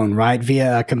their own, right?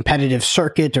 Via a competitive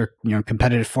circuit or, you know,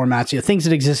 competitive formats, you know, things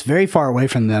that exist very far away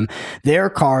from them. Their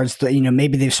cards that, you know,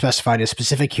 maybe they've specified a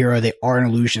specific hero. They are an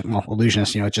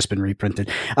illusionist, you know, it's just been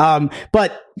reprinted.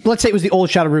 But let's say it was the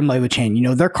old Shadow Room Leywood Chain, you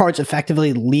know, their cards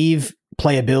effectively leave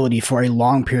playability for a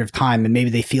long period of time, and maybe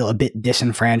they feel a bit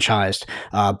disenfranchised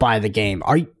by the game.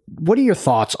 What are your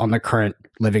thoughts on the current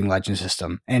Living Legend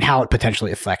system and how it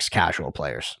potentially affects casual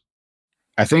players?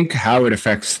 I think how it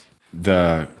affects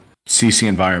the CC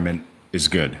environment is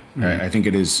good. I think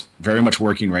it is very much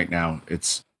working right now.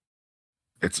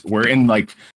 We're in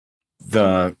like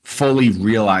the fully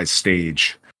realized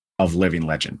stage of Living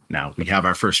Legend now. We have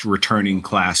our first returning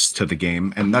class to the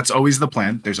game, and that's always the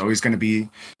plan. There's always going to be,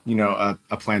 you know,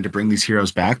 a plan to bring these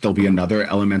heroes back. There'll be another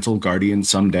Elemental Guardian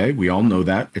someday. We all know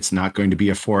that. It's not going to be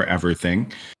a forever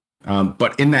thing.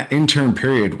 But in that interim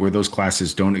period where those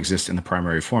classes don't exist in the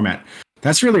primary format,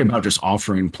 that's really about just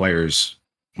offering players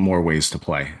more ways to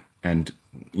play and,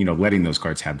 you know, letting those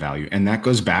cards have value. And that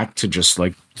goes back to just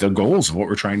like the goals of what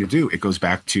we're trying to do. It goes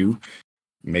back to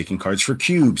making cards for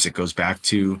cubes. It goes back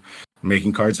to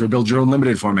making cards for build your own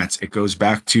limited formats. It goes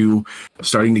back to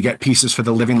starting to get pieces for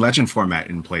the Living Legend format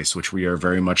in place, which we are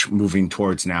very much moving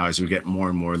towards now as we get more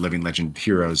and more Living Legend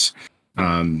heroes.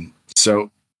 I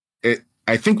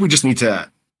think we just need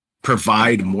to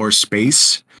provide more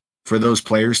space for those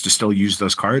players to still use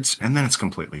those cards, and then it's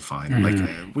completely fine. Like,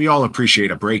 we all appreciate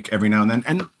a break every now and then.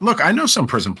 And look, I know some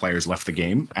Prism players left the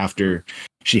game after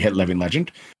she hit Living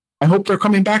Legend. I hope they're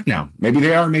coming back now. Maybe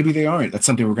they are, maybe they aren't. That's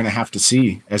something we're going to have to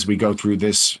see as we go through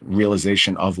this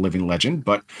realization of Living Legend.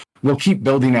 But we'll keep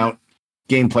building out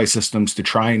gameplay systems to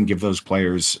try and give those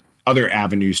players other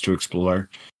avenues to explore.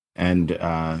 And,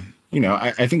 you know,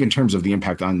 I think in terms of the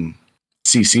impact on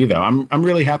CC, though, I'm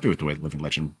really happy with the way the Living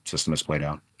Legend system has played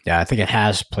out. Yeah, I think it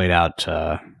has played out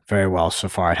very well so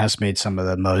far. It has made some of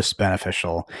the most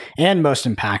beneficial and most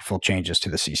impactful changes to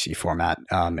the CC format,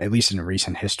 at least in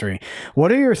recent history.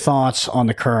 What are your thoughts on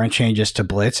the current changes to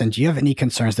Blitz? And do you have any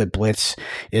concerns that Blitz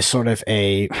is sort of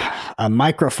a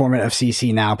micro format of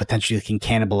CC now, potentially can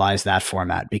cannibalize that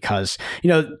format? Because, you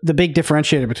know, the big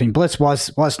differentiator between Blitz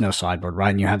was no sideboard,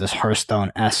 right? And you have this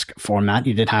Hearthstone-esque format.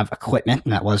 You did have equipment,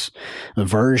 and that was a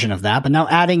version of that. But now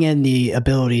adding in the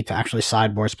ability to actually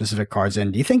sideboard specific cards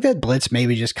in, do you think that Blitz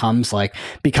maybe just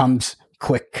becomes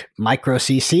quick micro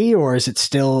CC, or is it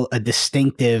still a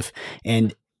distinctive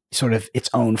and sort of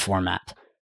its own format?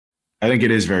 I think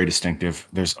it is very distinctive.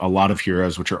 There's a lot of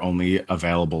heroes which are only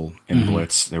available in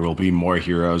Blitz. There will be more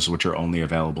heroes which are only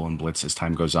available in Blitz as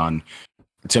time goes on.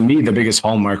 To me, the biggest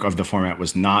hallmark of the format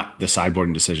was not the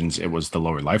sideboarding decisions, it was the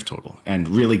lower life total and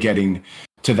really getting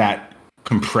to that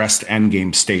compressed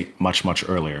endgame state much, much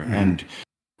earlier. And,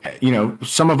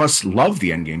 some of us love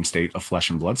the endgame state of Flesh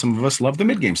and Blood. Some of us love the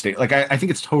mid-game state. Like, I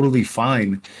think it's totally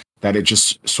fine that it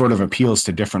just sort of appeals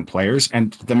to different players.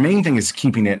 And the main thing is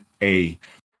keeping it a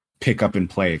pick up and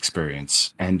play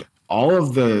experience. And all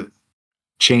of the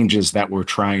changes that we're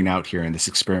trying out here in this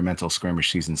experimental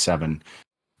skirmish season 7,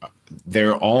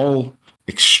 they're all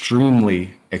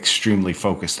extremely, extremely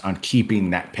focused on keeping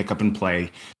that pick up and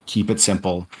play, keep it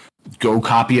simple, go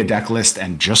copy a deck list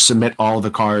and just submit all the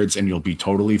cards and you'll be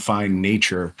totally fine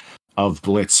nature of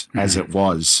Blitz as it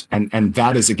was. And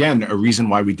that is, again, a reason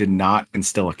why we did not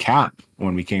instill a cap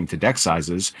when we came to deck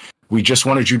sizes. We just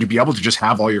wanted you to be able to just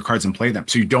have all your cards and play them.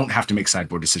 So you don't have to make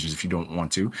sideboard decisions if you don't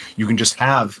want to. You can just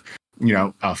have,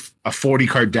 a 40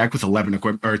 card deck with 11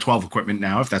 equipment or 12 equipment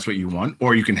now, if that's what you want.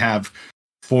 Or you can have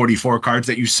 44 cards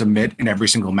that you submit in every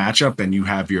single matchup and you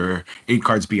have your 8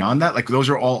 cards beyond that. Like, those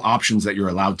are all options that you're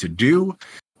allowed to do.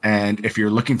 And if you're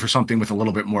looking for something with a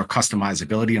little bit more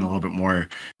customizability and a little bit more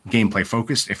gameplay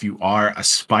focused, if you are a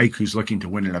Spike who's looking to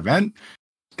win an event,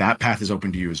 that path is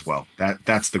open to you as well.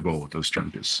 That's the goal with those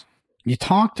changes. You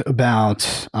talked about,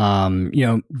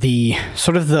 the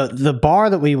sort of the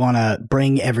bar that we want to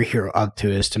bring every hero up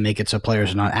to is to make it so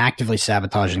players are not actively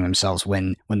sabotaging themselves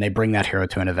when they bring that hero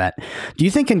to an event. Do you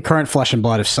think in current Flesh and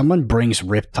Blood, if someone brings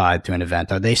Riptide to an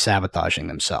event, are they sabotaging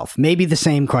themselves? Maybe the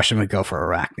same question would go for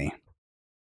Arachne.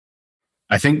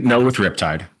 I think no with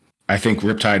Riptide. I think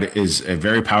Riptide is a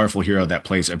very powerful hero that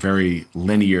plays a very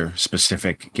linear,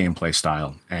 specific gameplay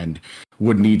style and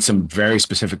would need some very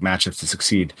specific matchups to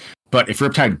succeed. But if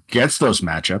Riptide gets those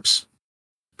matchups,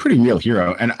 pretty real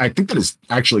hero. And I think that is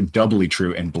actually doubly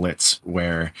true in Blitz,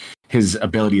 where his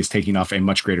ability is taking off a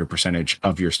much greater percentage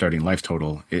of your starting life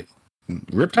total.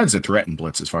 Riptide's a threat in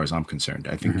Blitz as far as I'm concerned.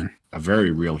 I think a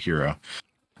very real hero.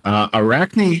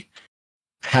 Arachne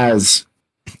has...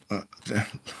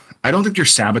 I don't think you're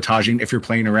sabotaging if you're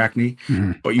playing Arachne,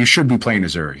 but you should be playing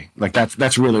Azuri. Like,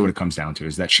 that's really what it comes down to,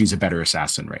 is that she's a better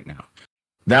assassin right now.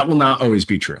 That will not always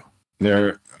be true.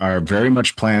 There are very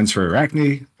much plans for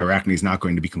Arachne. Arachne is not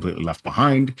going to be completely left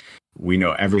behind. We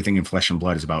know everything in Flesh and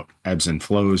Blood is about ebbs and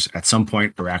flows. At some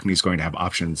point, Arachne is going to have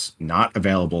options not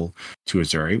available to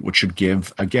Azuri, which should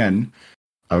give, again,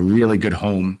 a really good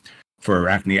home for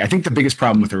Arachne. I think the biggest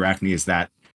problem with Arachne is that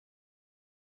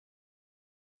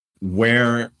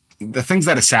where the things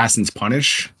that assassins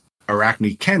punish,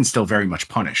 Arachne can still very much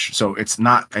punish. So it's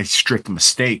not a strict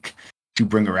mistake to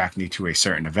bring Arachne to a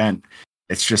certain event.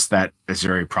 It's just that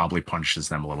Azuri probably punishes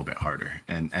them a little bit harder.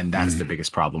 And that's the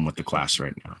biggest problem with the class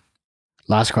right now.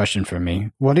 Last question for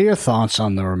me. What are your thoughts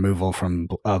on the removal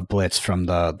of Blitz from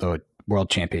the World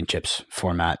Championships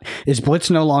format? Is Blitz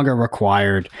no longer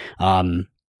required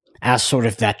as sort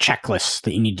of that checklist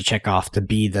that you need to check off to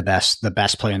be the best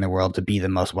player in the world, to be the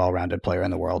most well-rounded player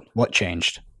in the world? What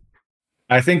changed?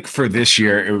 I think for this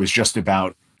year, it was just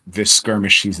about this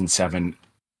skirmish season 7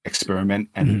 experiment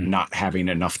and not having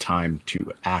enough time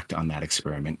to act on that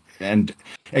experiment. And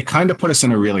it kind of put us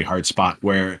in a really hard spot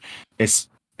where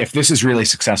if this is really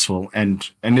successful, and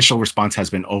initial response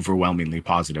has been overwhelmingly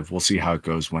positive, we'll see how it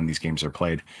goes when these games are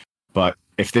played. But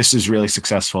if this is really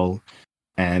successful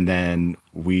and then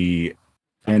we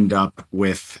end up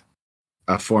with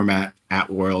a format at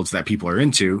Worlds that people are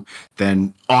into,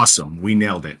 then awesome, we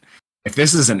nailed it. If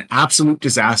this is an absolute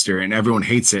disaster and everyone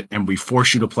hates it and we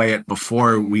force you to play it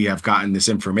before we have gotten this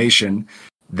information,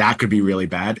 that could be really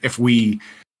bad. If we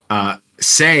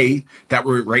say that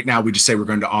we just say we're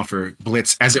going to offer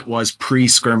Blitz as it was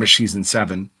pre-skirmish season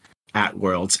 7 at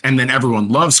Worlds, and then everyone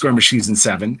loves skirmish season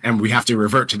 7 and we have to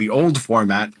revert to the old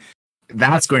format,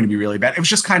 that's going to be really bad. It was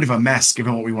just kind of a mess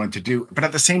given what we wanted to do. But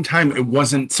at the same time, it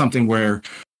wasn't something where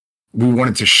we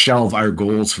wanted to shelve our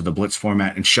goals for the Blitz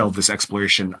format and shelve this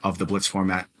exploration of the Blitz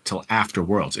format till after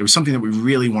Worlds. It was something that we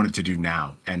really wanted to do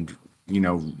now and,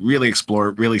 really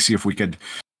explore, really see if we could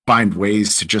find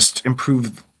ways to just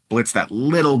improve Blitz that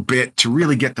little bit to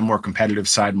really get the more competitive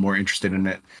side more interested in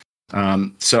it.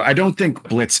 So I don't think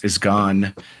Blitz is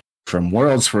gone from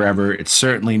Worlds forever. It's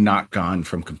certainly not gone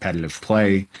from competitive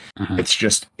play. It's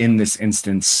just in this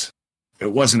instance,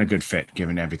 it wasn't a good fit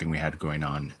given everything we had going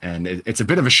on. And it's a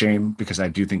bit of a shame because I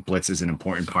do think Blitz is an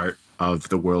important part of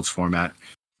the Worlds format,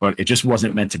 but it just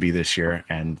wasn't meant to be this year.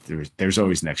 And there's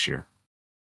always next year.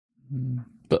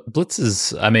 But Blitz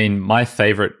is, my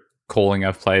favorite calling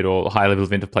I've played or high level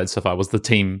event I've played so far was the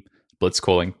team blitz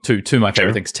calling. Two of my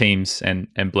favorite things, teams and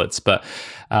blitz. But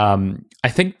I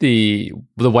think the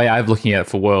way I'm looking at it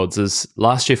for Worlds is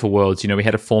last year for Worlds, we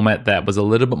had a format that was a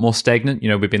little bit more stagnant.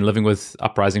 We've been living with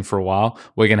Uprising for a while.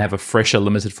 We're going to have a fresher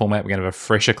limited format. We're going to have a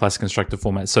fresher classic constructor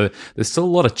format. So there's still a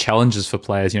lot of challenges for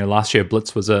players. Last year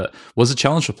blitz was a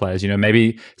challenge for players.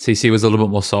 Maybe CC was a little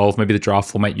bit more solved. Maybe the draft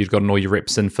format, you'd gotten all your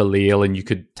reps in for Leal and you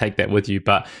could take that with you,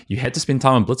 but you had to spend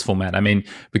time on blitz format. I mean,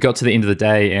 we got to the end of the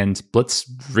day and blitz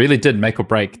really did make or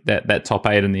break that top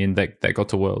 8 in the end that got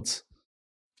to Worlds.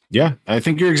 Yeah, I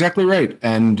think you're exactly right.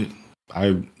 And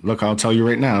I'll tell you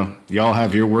right now, y'all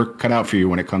have your work cut out for you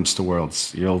when it comes to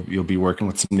Worlds. You'll be working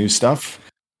with some new stuff,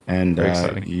 and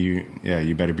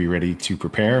you better be ready to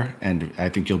prepare. And I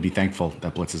think you'll be thankful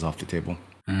that Blitz is off the table.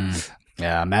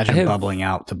 Yeah, imagine bubbling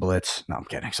out to Blitz. No, I'm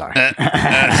kidding. Sorry.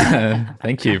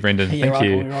 Thank you, Brendan. You're Thank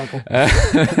you.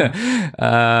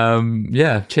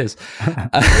 Yeah, cheers.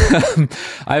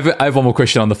 I have one more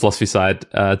question on the philosophy side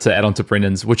to add on to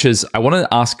Brendan's, which is I want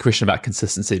to ask a question about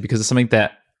consistency because it's something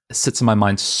that sits in my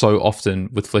mind so often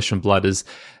with Flesh and Blood is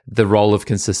the role of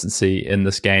consistency in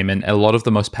this game. And a lot of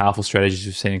the most powerful strategies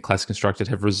we've seen in Classic Constructed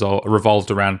have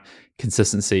revolved around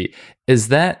consistency. Is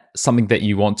that something that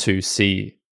you want to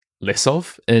see less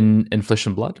of in Flesh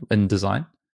and Blood in design?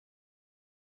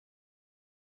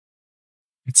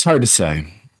 It's hard to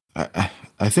say.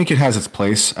 I think it has its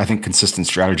place. I think consistent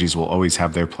strategies will always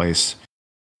have their place.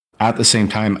 At the same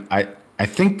time, I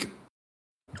think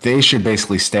they should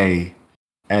basically stay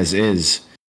as is,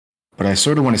 but I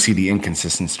sort of want to see the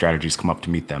inconsistent strategies come up to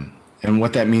meet them. And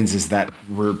what that means is that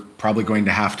we're probably going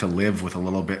to have to live with a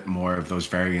little bit more of those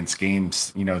variance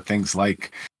games, things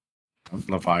like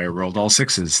Levi rolled all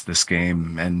 6s this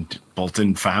game, and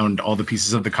Bolton found all the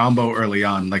pieces of the combo early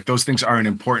on. Like, those things are an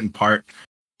important part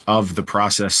of the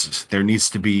process. There needs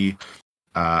to be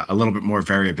a little bit more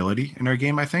variability in our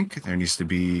game, I think. There needs to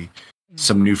be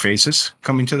some new faces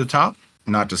coming to the top.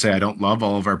 Not to say I don't love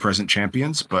all of our present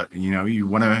champions, but, you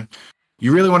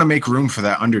really want to make room for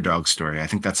that underdog story. I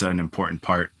think that's an important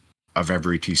part of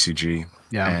every TCG.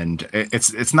 Yeah. And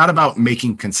it's not about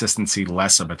making consistency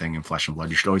less of a thing in Flesh and Blood.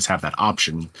 You should always have that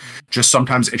option. Just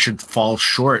sometimes it should fall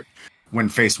short when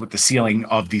faced with the ceiling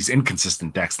of these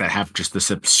inconsistent decks that have just this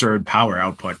absurd power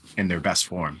output in their best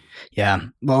form. Yeah.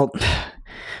 Well,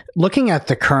 looking at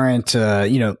the current,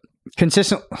 the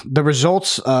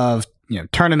results of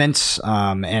tournaments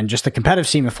and just the competitive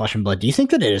scene of Flesh and Blood, do you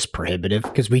think that it is prohibitive?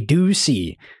 Because we do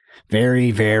see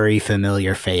very, very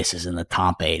familiar faces in the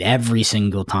top 8 every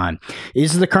single time.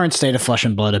 Is the current state of Flesh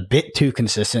and Blood a bit too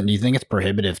consistent? Do you think it's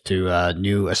prohibitive to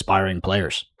new aspiring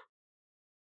players?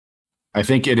 I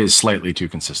think it is slightly too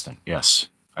consistent. Yes,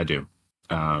 I do.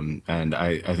 And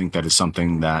I think that is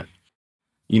something that,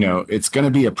 it's going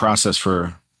to be a process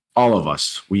for all of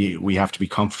us. We have to be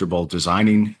comfortable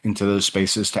designing into those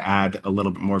spaces to add a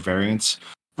little bit more variance.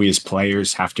 We as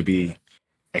players have to be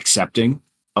accepting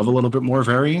of a little bit more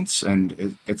variance.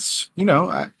 And it's,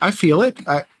 I feel it.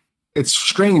 It's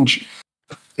strange.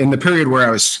 In the period where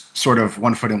I was sort of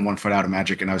 1 foot in, 1 foot out of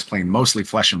Magic, and I was playing mostly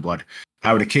Flesh and Blood,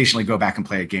 I would occasionally go back and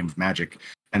play a game of Magic,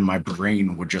 and my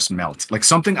brain would just melt. Like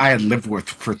something I had lived with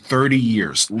for 30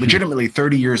 years, legitimately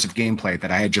 30 years of gameplay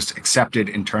that I had just accepted,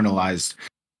 internalized,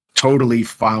 totally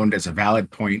found as a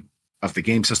valid point of the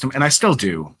game system. And I still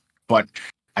do, but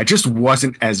I just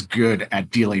wasn't as good at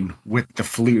dealing with the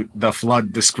flute, the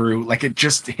flood, the screw. Like, it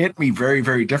just hit me very,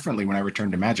 very differently when I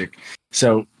returned to Magic.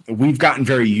 So we've gotten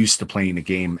very used to playing a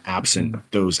game absent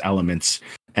those elements.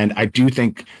 And I do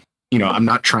think, I'm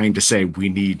not trying to say we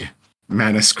need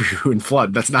mana, screw, and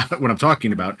flood. That's not what I'm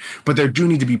talking about. But there do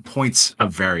need to be points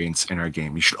of variance in our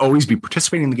game. You should always be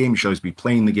participating in the game. You should always be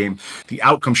playing the game. The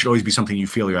outcome should always be something you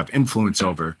feel you have influence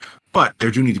over. But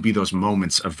there do need to be those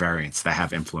moments of variance that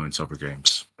have influence over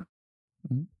games.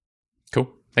 Cool.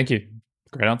 Thank you.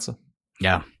 Great answer.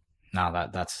 Yeah. No,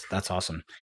 that's awesome.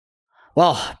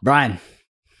 Well, Bryan,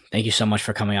 thank you so much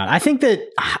for coming on.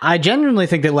 I genuinely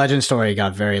think that Legend Story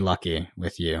got very lucky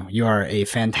with you. You are a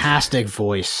fantastic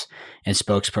voice and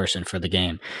spokesperson for the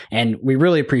game. And we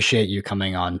really appreciate you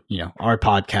coming on, our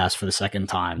podcast for the second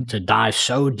time to dive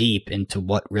so deep into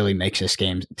what really makes this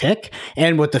game tick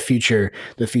and what the future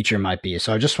might be.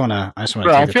 So I just want to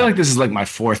I feel like this is like my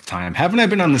 4th time. Haven't I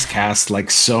been on this cast like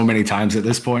so many times at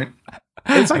this point?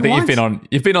 It's like I think you've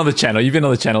been on the channel. You've been on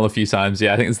the channel a few times.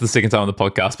 Yeah, I think it's the 2nd time on the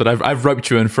podcast, but I've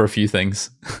roped you in for a few things.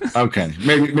 Okay,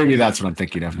 maybe that's what I'm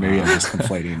thinking of. Maybe I'm just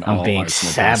conflating. I'm being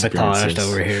sabotaged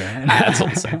over here. That's all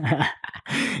the same.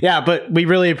 Yeah, but we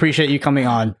really appreciate you coming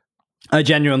on. I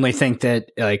genuinely think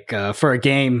that, like, for a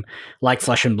game like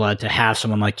Flesh and Blood, to have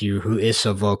someone like you who is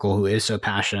so vocal, who is so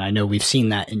passionate, I know we've seen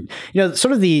that in,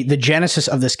 sort of the genesis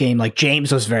of this game. Like,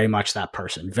 James was very much that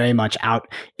person, very much out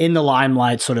in the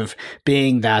limelight, sort of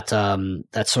being that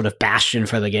that sort of bastion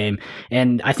for the game.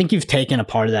 And I think you've taken a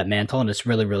part of that mantle, and it's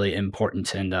really, really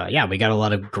important. And yeah, we got a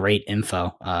lot of great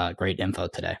info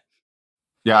today.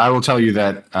 Yeah, I will tell you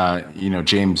that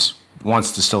James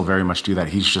wants to still very much do that.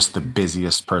 He's just the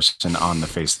busiest person on the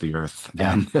face of the earth.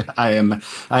 Yeah. And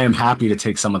I am happy to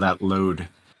take some of that load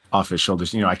off his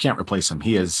shoulders. I can't replace him.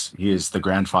 He is the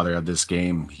grandfather of this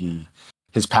game.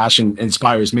 His passion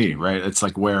inspires me, right? It's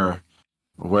like where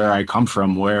I come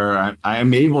from, where I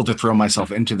am able to throw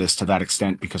myself into this to that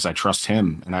extent because I trust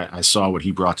him and I saw what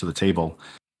he brought to the table.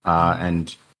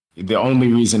 And the only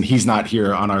reason he's not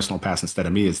here on Arsenal Pass instead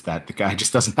of me is that the guy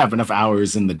just doesn't have enough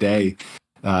hours in the day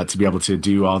to be able to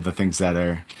do all the things that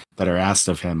are asked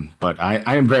of him. But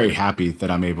I am very happy that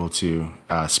I'm able to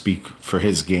speak for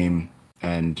his game,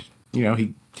 and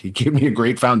he gave me a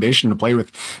great foundation to play with.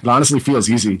 It honestly feels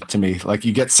easy to me. Like,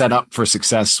 you get set up for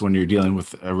success when you're dealing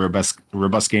with a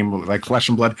robust game like Flesh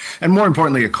and Blood, and more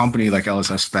importantly, a company like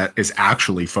LSS that is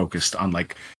actually focused on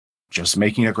like just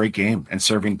making a great game and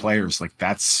serving players. Like,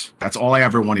 that's all I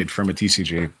ever wanted from a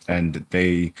TCG, and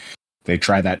they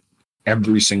try that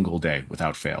every single day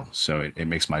without fail. So it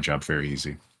makes my job very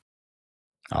easy.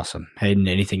 Awesome. Hayden,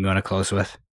 anything you want to close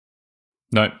with?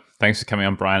 No. Thanks for coming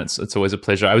on, Bryan. It's always a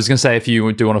pleasure. I was going to say, if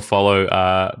you do want to follow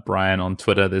Bryan on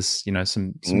Twitter, there's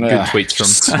some good tweets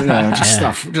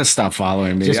from. Just stop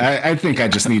following me. I think I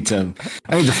need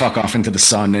to fuck off into the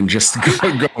sun and just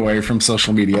go away from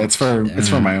social media. It's for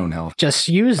my own health. Just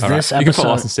use this episode. You can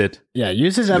follow us instead. Yeah,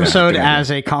 use this episode as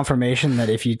a confirmation that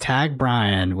if you tag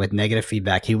Bryan with negative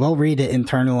feedback, he will read it,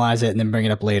 internalize it, and then bring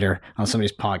it up later on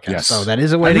somebody's podcast. Yes. So that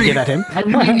is a way to get at him. I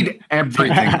read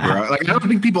everything, bro. Like, I don't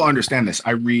think people understand this.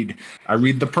 I read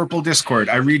the purple Discord.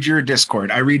 I read your Discord.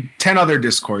 I read 10 other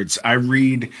Discords. I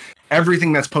read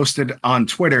everything that's posted on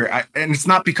Twitter. And it's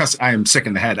not because I am sick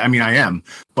in the head. I mean, I am,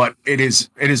 but it is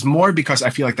more because I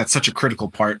feel like that's such a critical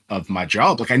part of my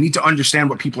job. Like, I need to understand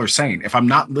what people are saying. If I'm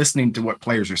not listening to what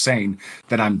players are saying,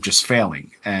 then I'm just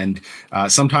failing. And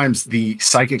sometimes the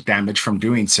psychic damage from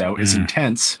doing so is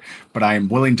intense, but I am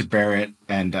willing to bear it.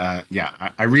 And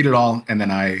I read it all, and then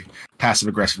I passive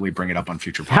aggressively bring it up on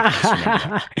future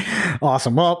podcasts.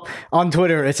 Awesome. Well, on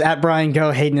Twitter, it's at Bryan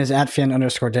Go. Hayden is at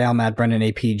Finn_Dale, Matt Brennan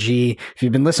APG. If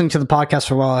you've been listening to the podcast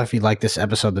for a while, if you like this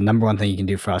episode, the number one thing you can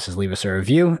do for us is leave us a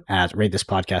review at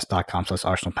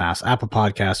ratethispodcast.com/Arsenal Pass, Apple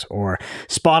Podcasts, or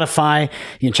Spotify.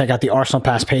 You can check out the Arsenal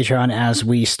Pass Patreon as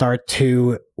we start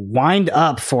to wind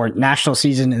up for national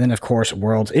season, and then of course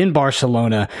Worlds in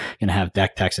Barcelona. You're gonna have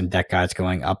deck techs and deck guides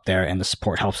going up there, and the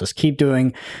support helps us keep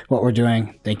doing what we're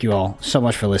doing. Thank you all so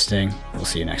much for listening. We'll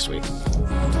see you next week.